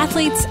speak to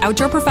athletes,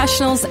 outdoor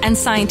professionals, and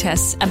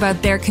scientists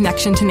about their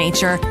connection to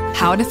nature,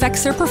 how it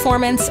affects their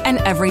performance, and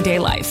everyday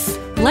life.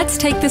 Let's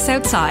Take This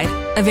Outside,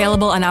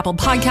 available on Apple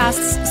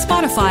Podcasts,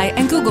 Spotify,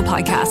 and Google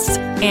Podcasts,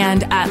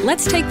 and at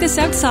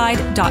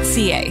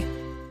letstakethisoutside.ca.